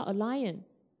thought about a lion，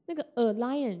 那个 a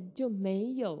lion 就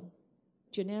没有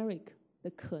generic 的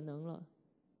可能了。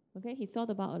OK， he thought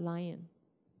about a lion，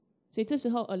 所以这时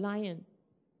候 a lion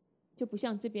就不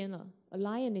像这边了。A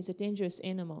lion is a dangerous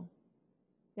animal，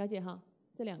 了解哈？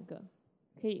这两个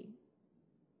可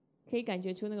以感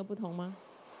觉出那个不同吗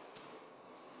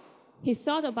 ？He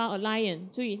thought about a lion，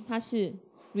 注意它是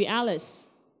realis，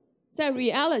 在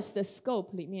realis 的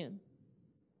scope 里面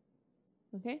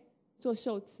 ，OK， 做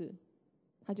受词，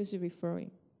它就是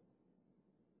referring。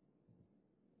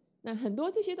那很多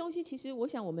这些东西，其实我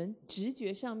想我们直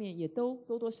觉上面也都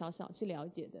多多少少是了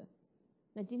解的。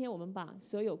那今天我们把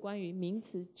所有关于名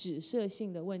词指涉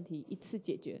性的问题一次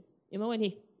解决，有没有问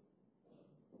题？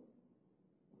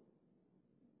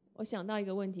我想到一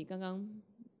个问题，刚刚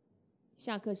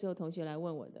下课时候同学来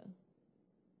问我的，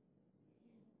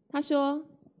他说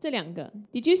这两个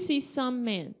 ，Did you see some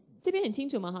man？ 这边很清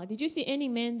楚嘛哈 ？Did you see any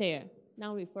man there？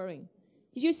 Now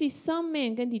referring。Did you see some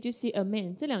man 跟 Did you see a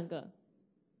man 这两个？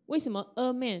为什么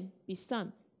a man 比 some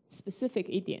specific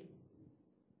一点？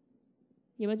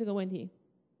有没有这个问题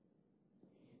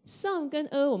 ？some 跟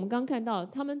a 我们刚看到，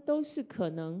他们都是可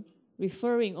能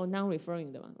referring or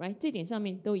non-referring 的嘛 ，right？ 这点上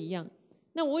面都一样。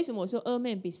那我为什么我说 a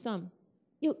man 比 some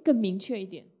又更明确一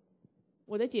点？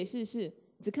我的解释是，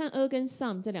只看 a 跟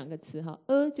some 这两个词哈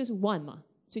 ，a 就是 one 嘛，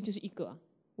所以就是一个啊。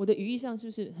我的语义上是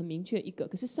不是很明确一个？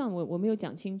可是 some 我没有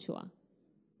讲清楚啊。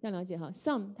这样了解哈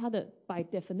 ，some 它的 by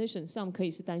definition some 可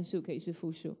以是单数，可以是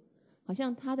复数，好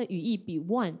像它的语义比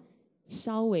one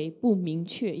稍微不明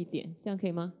确一点，这样可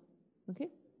以吗 ？OK，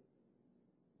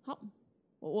 好，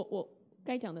我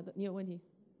该讲的你有问题？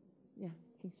呀，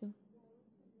请说。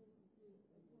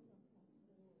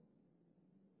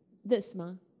This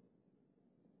吗？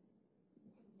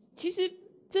其实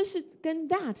这是跟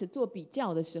that 做比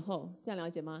较的时候，这样了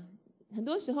解吗？很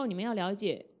多时候你们要了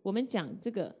解，我们讲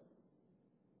这个。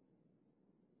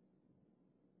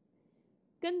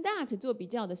跟 that 做比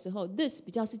较的时候 ，this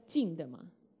比较是近的嘛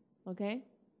 ，OK？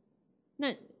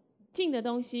 那近的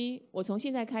东西，我从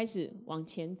现在开始往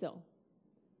前走。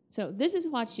So this is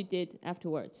what she did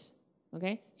afterwards.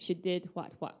 OK? She did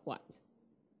what?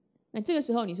 那这个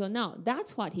时候你说 No,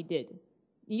 that's what he did.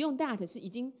 你用 that 是已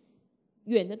经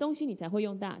远的东西，你才会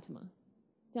用 that 嘛？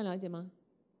这样了解吗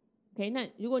 ？OK？ 那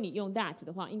如果你用 that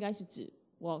的话，应该是指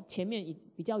我前面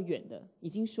比较远的已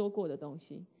经说过的东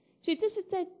西。所以这是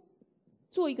在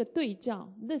做一个对照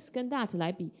 ，this 跟 that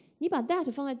来比，你把 that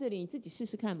放在这里，你自己试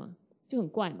试看嘛，就很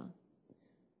怪嘛。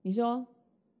你说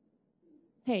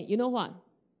 ，Hey, you know what？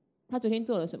 他昨天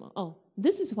做了什么？哦、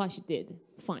this is what she did.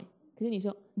 Fine. 可是你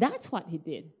说 that's what he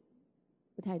did，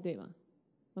 不太对嘛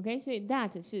 ？OK， 所以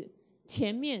that 是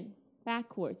前面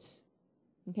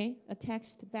backwards，OK，a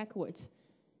text backwards。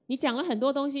你讲了很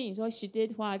多东西，你说 she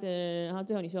did what， 然后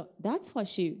最后你说 that's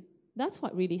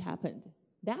what really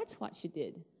happened，that's what she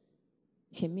did。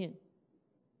前面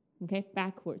 ，OK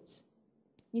backwards，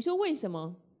 你说为什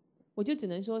么？我就只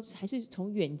能说还是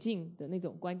从远近的那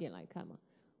种观点来看嘛。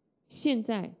现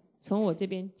在从我这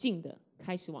边近的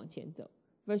开始往前走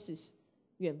 ，versus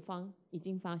远方已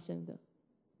经发生的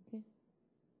 ，OK，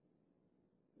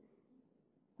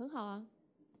 很好啊。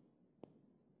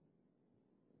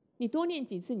你多念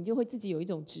几次，你就会自己有一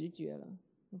种直觉了。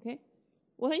OK，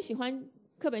 我很喜欢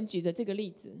课本举的这个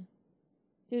例子，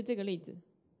就是这个例子。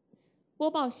播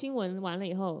报新闻完了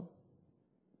以后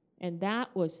 ，and that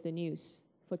was the news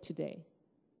for today.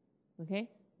 OK，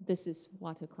 this is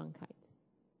Walter Cronkite。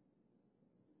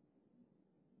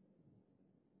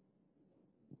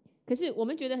可是我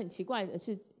们觉得很奇怪的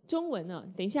是，中文呢，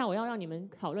等一下我要让你们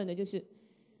讨论的就是，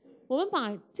我们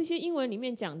把这些英文里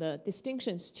面讲的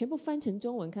distinctions 全部翻成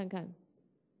中文看看。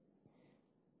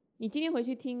你今天回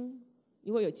去听，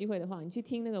如果有机会的话，你去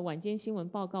听那个晚间新闻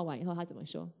报告完以后，他怎么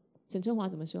说？沈春华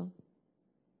怎么说？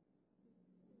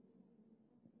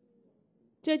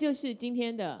这就是今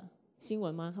天的新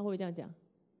闻吗？他会不会这样讲？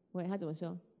喂，他怎么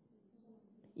说？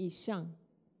以上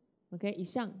 ，OK， 以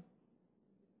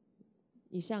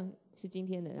上是今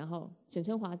天的，然后沈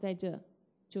春华在这，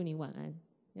祝您晚安，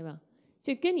有没有？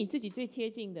所以跟你自己最贴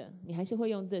近的，你还是会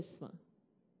用 this 嘛？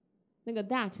那个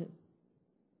that，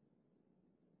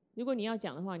 如果你要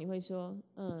讲的话，你会说，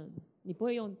你不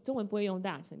会用中文不会用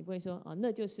that， 你不会说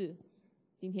那就是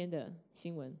今天的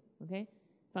新闻 ，OK？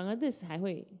 反而 this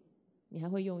你还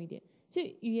会用一点，所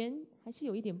以语言还是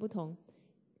有一点不同。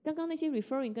刚刚那些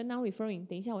referring 跟 non-referring，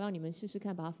 等一下我要你们试试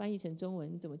看，把它翻译成中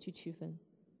文，你怎么去区分？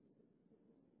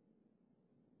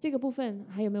这个部分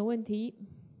还有没有问题？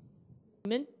你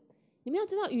们要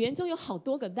知道，语言中有好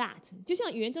多个 that， 就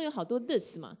像语言中有好多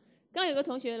this 嘛。刚刚有个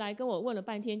同学来跟我问了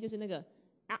半天，就是那个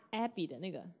Abby 的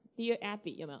那个 Dear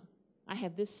Abby 有没有 ？I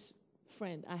have this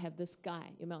friend, I have this guy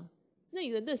有没有？那你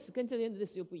的 this 跟这边的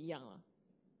this 就不一样了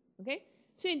 ，OK？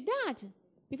 所以 that，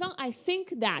 比方 I think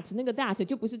that 那个 that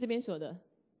就不是这边说的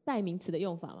代名词的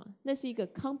用法嘛，那是一个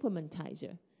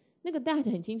complementizer。那个 that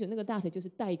很清楚，那个 that 就是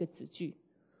带一个子句。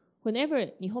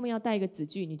Whenever 你后面要带一个子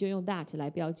句，你就用 that 来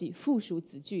标记附属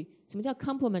子句。什么叫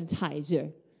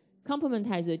complementizer？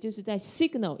 Complementizer 就是在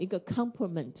signal 一个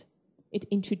complement。It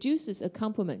introduces a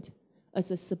complement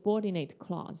as a subordinate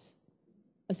clause,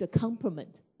 as a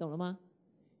complement， 懂了吗？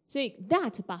所以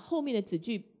that 把后面的子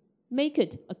句 make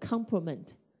it a complement，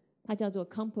 它叫做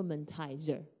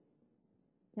complementizer，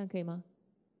 这样可以吗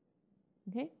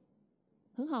 ？OK，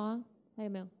 很好啊，还有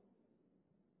没有？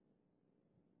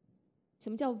什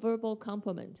么叫 verbal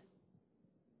complement？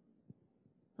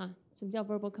 啊，什么叫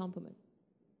verbal complement？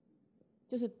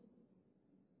 就是，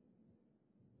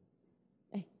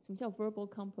什么叫 verbal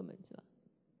complement 吧？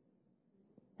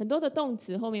很多的动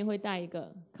词后面会带一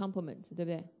个 complement， 对不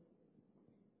对？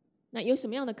那有什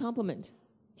么样的 complement？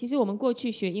 其实我们过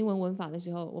去学英文文法的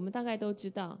时候，我们大概都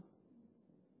知道，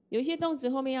有一些动词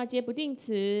后面要接不定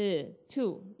词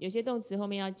to， 有些动词后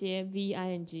面要接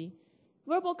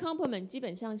v-ing。verbal complement 基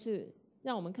本上是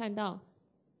让我们看到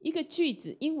一个句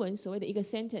子，英文所谓的一个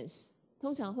sentence，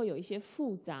 通常会有一些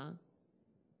复杂，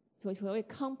所谓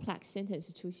complex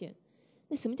sentence 出现。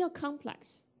那什么叫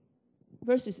complex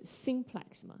versus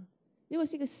simplex 嘛？如果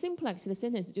是一个 simplex 的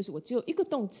sentence， 就是我只有一个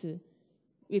动词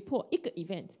report 一个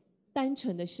event， 单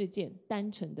纯的事件，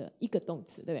单纯的一个动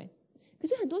词，对不对？可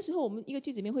是很多时候我们一个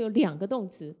句子里面会有两个动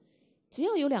词，只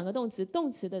要有两个动词，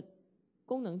动词的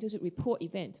功能就是 report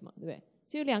event 嘛，对不对？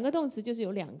所以两个动词就是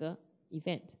有两个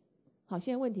event。好，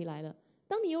现在问题来了，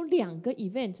当你有两个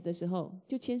event 的时候，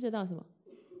就牵涉到什么？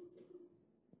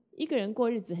一个人过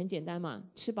日子很简单嘛，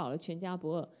吃饱了全家不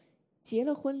饿。结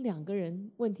了婚两个人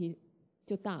问题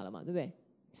就大了嘛，对不对？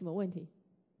什么问题？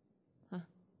啊，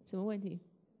什么问题？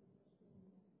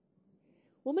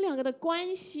我们两个的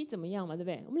关系怎么样嘛，对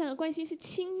不对？我们两个关系是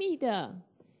亲密的，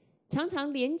常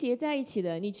常连结在一起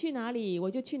的。你去哪里我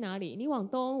就去哪里，你往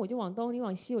东我就往东，你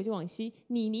往西我就往西，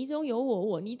你泥中有我，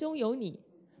我泥中有你，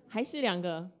还是两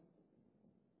个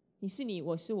你是你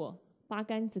我是我，八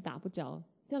竿子打不着，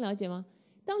这样了解吗？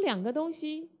当两个东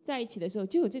西在一起的时候，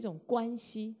就有这种关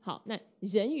系。好，那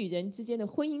人与人之间的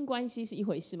婚姻关系是一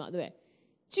回事嘛，对不对？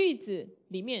句子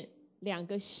里面两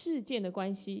个事件的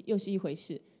关系又是一回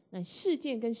事。那事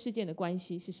件跟事件的关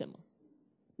系是什么？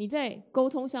你在沟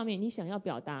通上面，你想要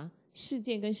表达事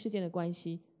件跟事件的关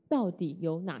系到底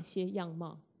有哪些样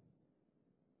貌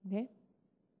 ？OK，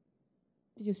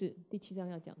 这就是第7章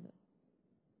要讲的。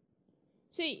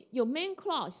所以有 main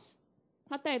clause，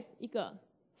 它带一个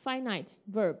finite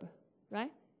verb，right？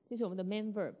 就是我们的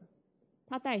main verb，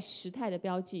 它带时态的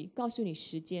标记，告诉你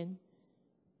时间。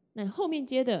那后面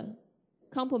接的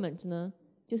complement 呢，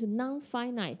就是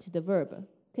non-finite 的 verb，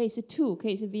 可以是 to， 可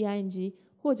以是 v-ing，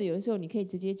 或者有的时候你可以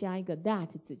直接加一个 that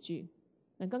子句。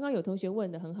那刚刚有同学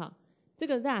问的很好，这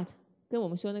个 that 跟我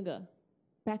们说那个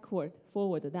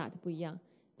backward、forward 的 that 不一样。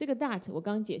这个 that 我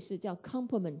刚刚解释叫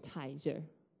complementizer，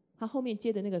 它后面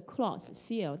接的那个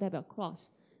clause，cl 代表 clause，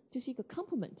 就是一个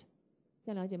complement，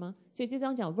 这样了解吗？所以这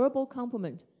章讲 verbal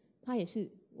complement， 它也是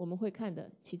我们会看的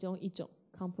其中一种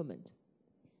complement。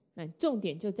那重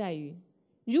点就在于，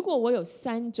如果我有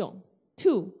3种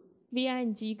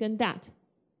to、ving 跟 that，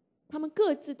 它们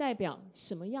各自代表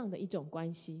什么样的一种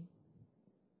关系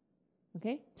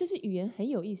 ？OK， 这是语言很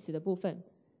有意思的部分。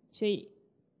所以，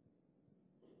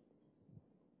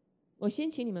我先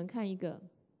请你们看一个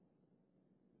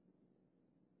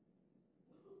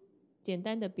简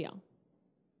单的表。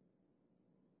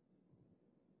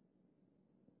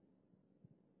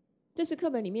这是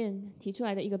课本里面提出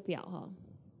来的一个表哈。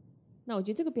那我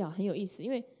觉得这个表很有意思，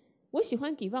因为我喜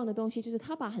欢 Givon 的东西，就是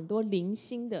他把很多零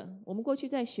星的，我们过去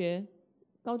在学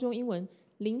高中英文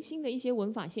零星的一些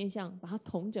文法现象，把它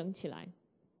统整起来。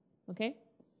OK，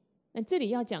 那这里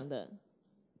要讲的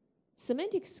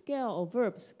semantic scale of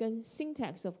verbs 跟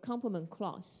syntax of complement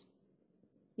clause，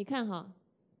 你看哈，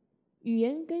语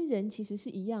言跟人其实是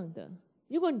一样的。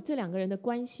如果你这2个人的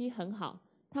关系很好，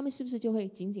他们是不是就会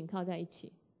紧紧靠在一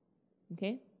起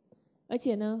 ？OK， 而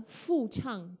且呢，父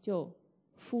唱就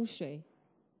夫随，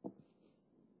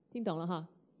听懂了哈？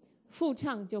父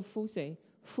唱就夫随，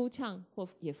夫唱或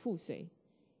也父随，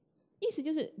意思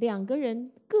就是2个人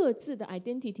各自的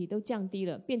identity 都降低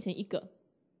了，变成一个。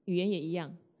语言也一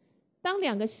样，当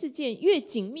2个事件越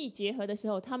紧密结合的时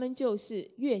候，他们就是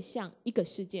越像一个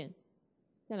事件。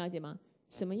这样了解吗？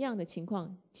什么样的情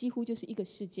况几乎就是一个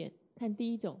事件？看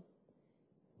第一种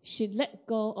 ，She let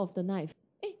go of the knife。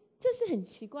这是很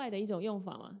奇怪的一种用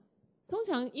法嘛。通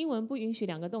常英文不允许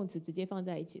2个动词直接放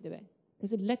在一起，对不对？可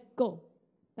是 let go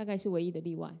大概是唯一的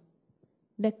例外。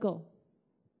Let go，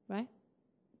 right？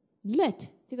 Let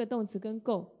这个动词跟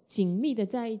go 紧密的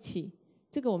在一起，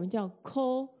这个我们叫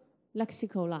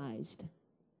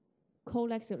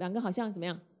co-lexicalized。co-lexical 2个好像怎么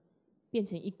样变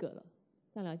成一个了，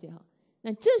这样了解哈？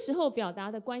那这时候表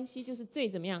达的关系就是最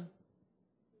怎么样？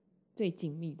最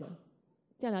紧密的，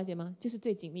这样了解吗？就是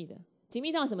最紧密的。紧密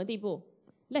到什么地步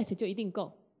 ？Let 就一定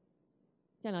够，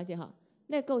这样了解哈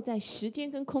 ？Let go 在时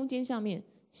间跟空间上面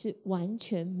是完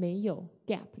全没有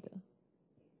gap 的。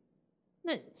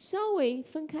那稍微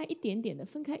分开一点点的，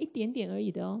分开一点点而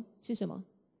已的哦，是什么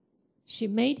 ？She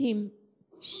made him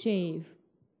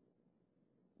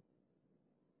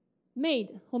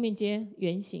shave。Made 后面接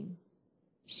原形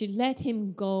 ，She let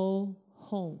him go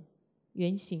home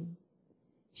原形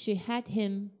 ，She had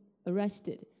him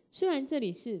arrested。虽然这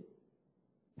里是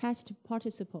past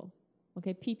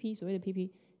participle，OK，PP 所谓的 PP，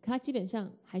 可它基本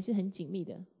上还是很紧密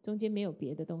的，中间没有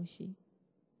别的东西，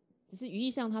只是语义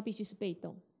上它必须是被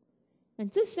动。那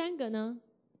这3个呢，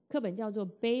课本叫做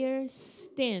bare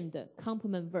stem 的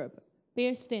complement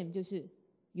verb，bare stem 就是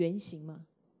原形嘛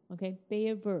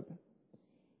 ，OK，bare verb。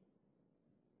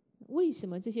为什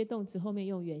么这些动词后面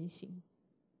用原形？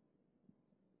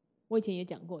我以前也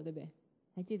讲过，对不对？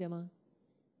还记得吗？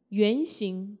原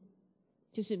形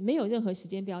就是没有任何时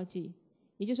间标记，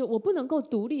也就是说我不能够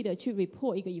独立的去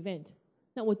report 一个 event。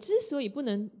那我之所以不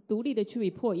能独立的去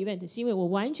report event， 是因为我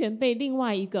完全被另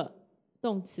外一个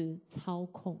动词操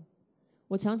控。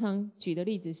我常常举的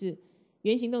例子是，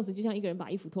原形动词就像一个人把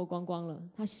衣服脱光光了，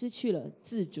他失去了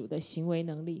自主的行为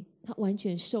能力，他完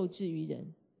全受制于人。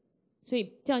所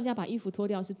以叫人家把衣服脱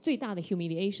掉是最大的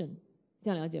humiliation， 这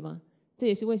样了解吗？这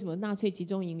也是为什么纳粹集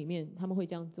中营里面他们会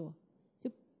这样做，就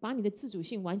把你的自主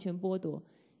性完全剥夺。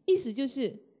意思就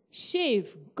是 shave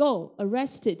go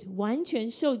arrested 完全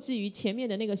受制于前面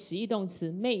的那个实义动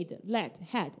词 made let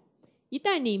had。 一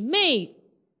旦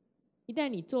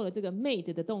你做了这个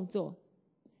made 的动作，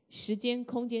时间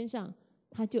空间上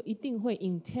它就一定会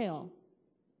entail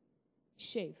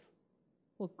shave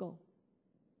或 go。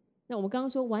 那我们刚刚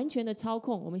说完全的操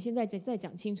控，我们现在再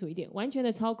讲清楚一点，完全的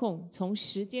操控从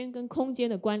时间跟空间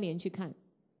的关联去看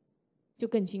就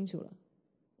更清楚了，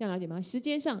这样了解吗？时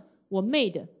间上我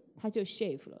made 它就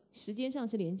shave 了，时间上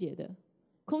是连结的，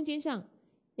空间上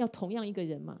要同样一个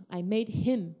人嘛 I made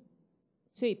him，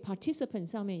 所以 participant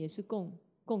上面也是共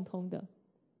通的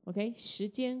OK， 时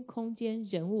间空间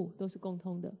人物都是共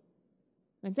通的。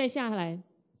那再下来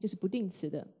就是不定词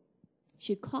的，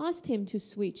 She caused him to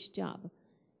switch job，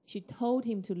 She told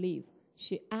him to leave，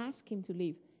 She asked him to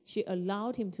leave， She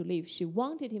allowed him to leave， She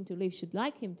wanted him to leave， She'd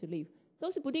like him to leave，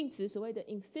 都是不定词，所谓的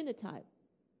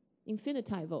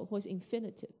infinitival 或是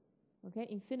infinitive OK，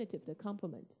 infinitive 的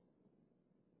complement。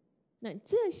 那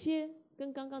这些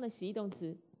跟刚刚的实义动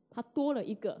词它多了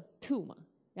一个 to 嘛，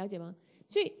了解吗？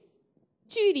所以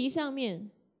距离上面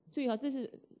注意好，这是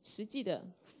实际的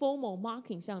formal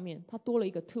marking 上面它多了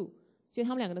一个 to， 所以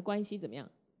他们2个的关系怎么样？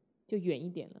就远一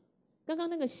点了。刚刚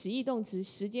那个实义动词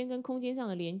时间跟空间上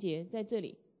的连结在这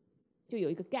里就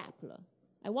有一个 gap 了。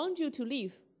 I want you to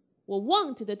leave， 我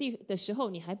want 的时候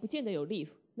你还不见得有 leave，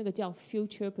 那个叫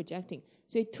future projecting，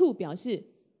 所以 to 表示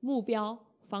目标、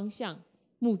方向、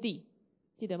目的，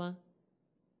记得吗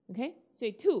 ？OK， 所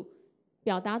以 to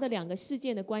表达的两个事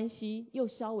件的关系又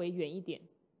稍微远一点，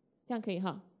这样可以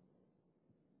哈。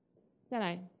再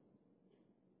来，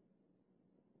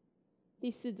第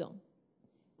4种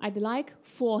 ，I'd like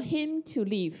for him to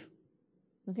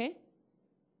leave。OK，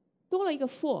 多了一个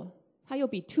for， 它又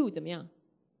比 to 怎么样？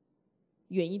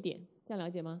远一点，这样了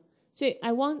解吗？所以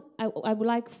I would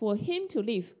like for him to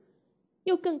leave，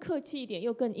 又更客气一点，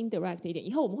又更 indirect 一点。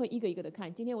以后我们会一个一个的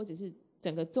看，今天我只是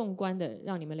整个纵观的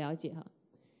让你们了解哈。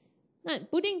那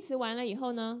不定词完了以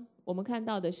后呢，我们看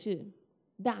到的是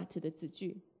that 的子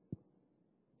句。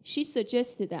She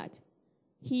suggested that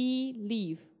he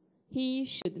leave, he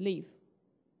should leave，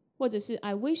 或者是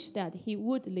I wish that he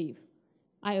would leave,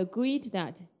 I agreed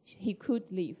that he could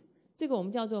leave。这个我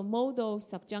们叫做 modal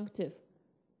subjunctive。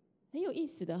很有意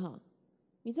思的哈，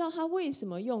你知道它为什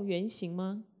么用原形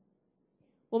吗？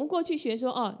我们过去学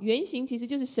说原形其实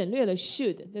就是省略了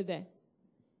should， 对不对？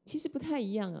其实不太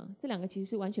一样啊，这两个其实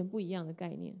是完全不一样的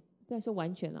概念。不然说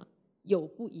完全啦，有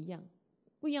不一样。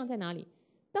不一样在哪里？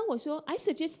当我说 I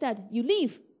suggest that you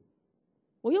leave，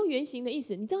 我用原形的意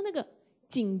思，你知道那个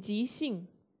紧急性、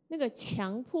那个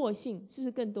强迫性是不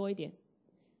是更多一点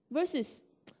 ？Versus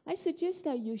I suggest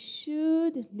that you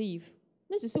should leave。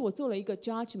那只是我做了一个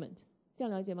judgment， 这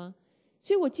样了解吗？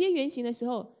所以我接原形的时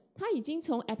候，它已经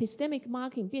从 epistemic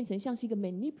marking 变成像是一个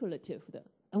manipulative 的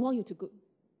I want you to go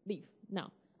leave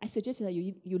now， I suggest that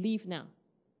you leave now。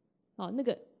 那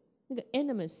个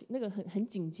animus 那个很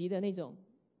紧急的那种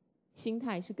心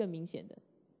态是更明显的。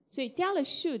所以加了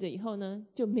should 以后呢，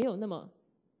就没有那么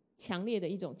强烈的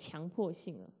一种强迫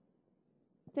性了。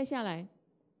再下来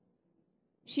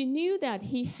She knew that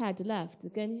he had left，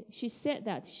 跟 she said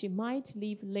that she might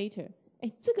leave later。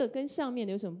 这个跟上面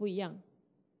的有什么不一样？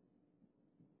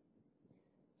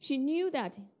 She knew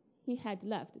that he had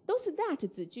left， 都是 that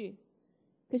子句，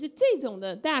可是这种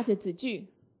的 that 子句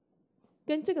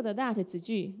跟这个的 that 子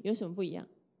句有什么不一样？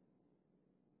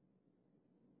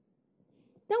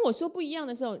当我说不一样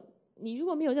的时候，你如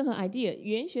果没有任何 idea，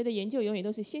 语言学的研究永远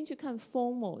都是先去看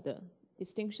formal 的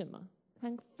distinction 嘛，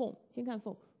看 form， 先看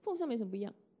form。form 上面有什么不一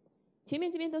样？前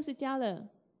面这边都是加了，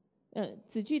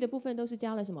子句的部分都是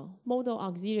加了什么 modal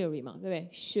auxiliary 嘛，对不对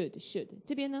 ？should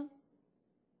这边呢，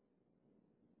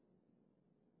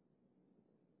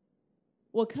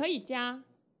我可以加，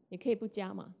也可以不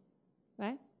加嘛，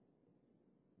来，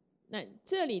那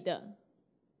这里的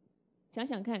想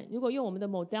想看，如果用我们的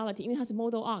modality， 因为它是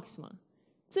modal aux 嘛，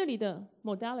这里的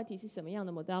modality 是什么样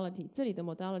的 modality？ 这里的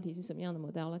modality 是什么样的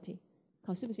modality？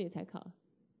 考试不是也才考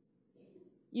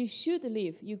？You should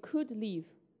leave, you could leave，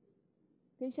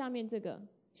 跟下面这个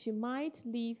She might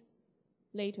leave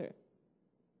later，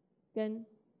 跟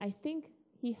I think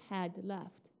he had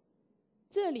left，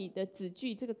 这里的子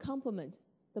句这个 complement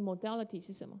的 modality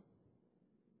是什么？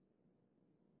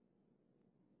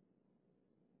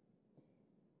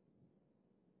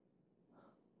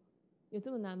有这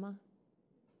么难吗？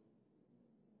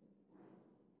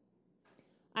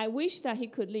 I wish that he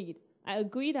could leave， I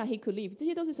agree that he could leave， 这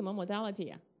些都是什么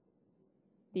modality 啊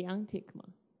 ？Deontic 嘛，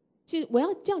是我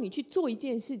要叫你去做一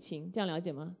件事情，这样了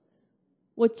解吗？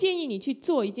我建议你去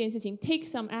做一件事情 ，take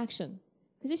some action。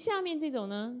可是下面这种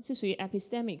呢，是属于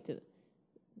epistemic 的，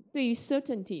对于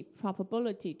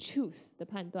certainty、probability、truth 的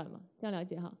判断嘛，这样了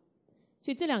解哈？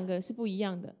所以这两个是不一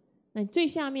样的。那最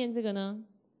下面这个呢，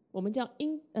我们叫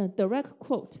direct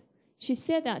quote。She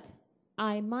said that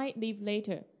I might leave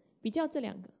later。比较这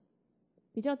两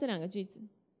个句子，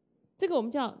这个我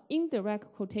们叫 indirect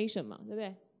quotation 嘛，对不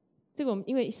对？这个我们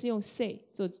因为是用 say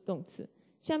做动词，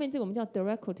下面这个我们叫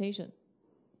direct quotation。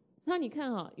那你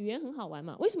看语言很好玩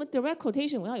嘛？为什么 direct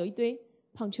quotation 我要有一堆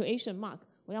punctuation mark，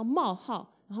 我要冒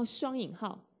号，然后双引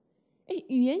号？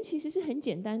语言其实是很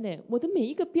简单的，我的每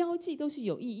一个标记都是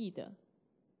有意义的。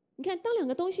你看，当两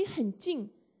个东西很近、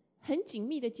很紧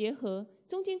密的结合，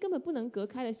中间根本不能隔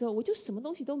开的时候，我就什么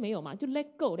东西都没有嘛，就 let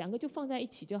go， 两个就放在一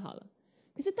起就好了。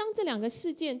可是当这两个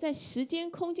事件在时间、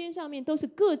空间上面都是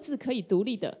各自可以独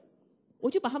立的，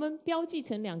我就把它们标记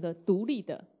成两个独立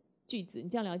的句子。你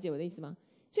这样了解我的意思吗？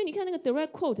所以你看那个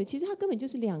direct quote， 其实它根本就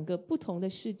是两个不同的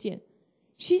事件。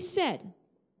She said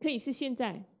可以是现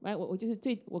在，我就是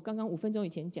我刚刚5分钟以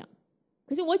前讲。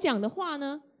可是我讲的话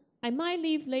呢 ，I might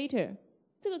leave later，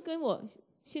 这个跟我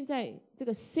现在这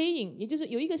个 saying， 也就是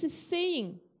有一个是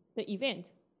saying 的 event，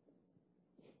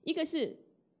 一个是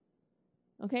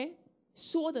OK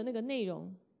说的那个内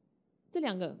容，这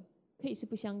两个可以是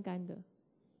不相干的。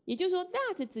也就是说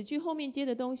that 子句后面接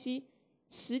的东西，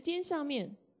时间上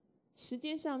面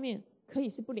可以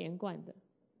是不连贯的。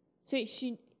所以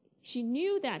she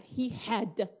knew that he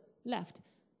had left，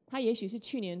他也许是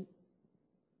去年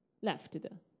left 的，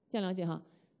这样了解哈？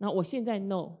然后我现在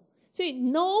know， 所以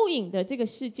knowing 的这个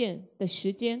事件的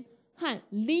时间和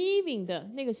leaving 的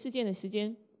那个事件的时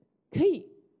间可以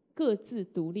各自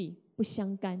独立，不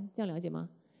相干，这样了解吗？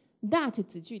 that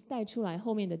子句带出来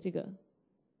后面的这个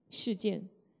事件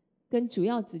跟主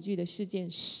要子句的事件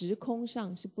时空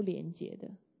上是不连结的，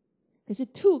可是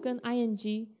to 跟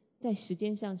ing 在时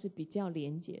间上是比较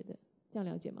连结的，这样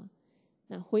了解吗？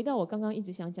那回到我刚刚一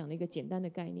直想讲的一个简单的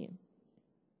概念，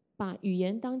把语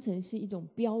言当成是一种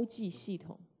标记系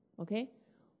统 OK，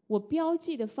 我标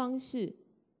记的方式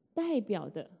代表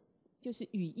的就是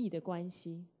语义的关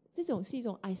系，这种是一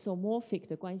种 isomorphic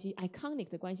的关系 iconic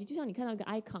的关系，就像你看到一个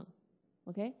icon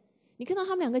OK， 你看到他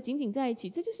们两个紧紧在一起，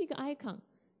这就是一个 icon，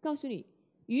 告诉你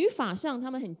语法上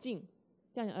他们很近，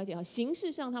这样了解好，形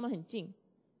式上他们很近，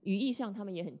语义上他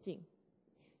们也很近，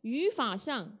语法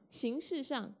上形式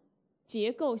上结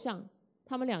构上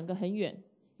他们两个很远，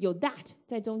有 that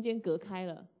在中间隔开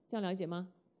了，这样了解吗？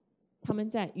他们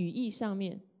在语义上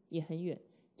面也很远，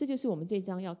这就是我们这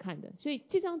章要看的。所以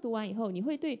这章读完以后，你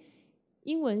会对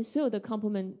英文所有的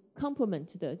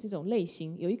complement 的这种类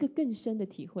型有一个更深的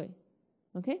体会。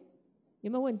OK， 有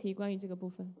没有问题关于这个部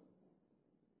分？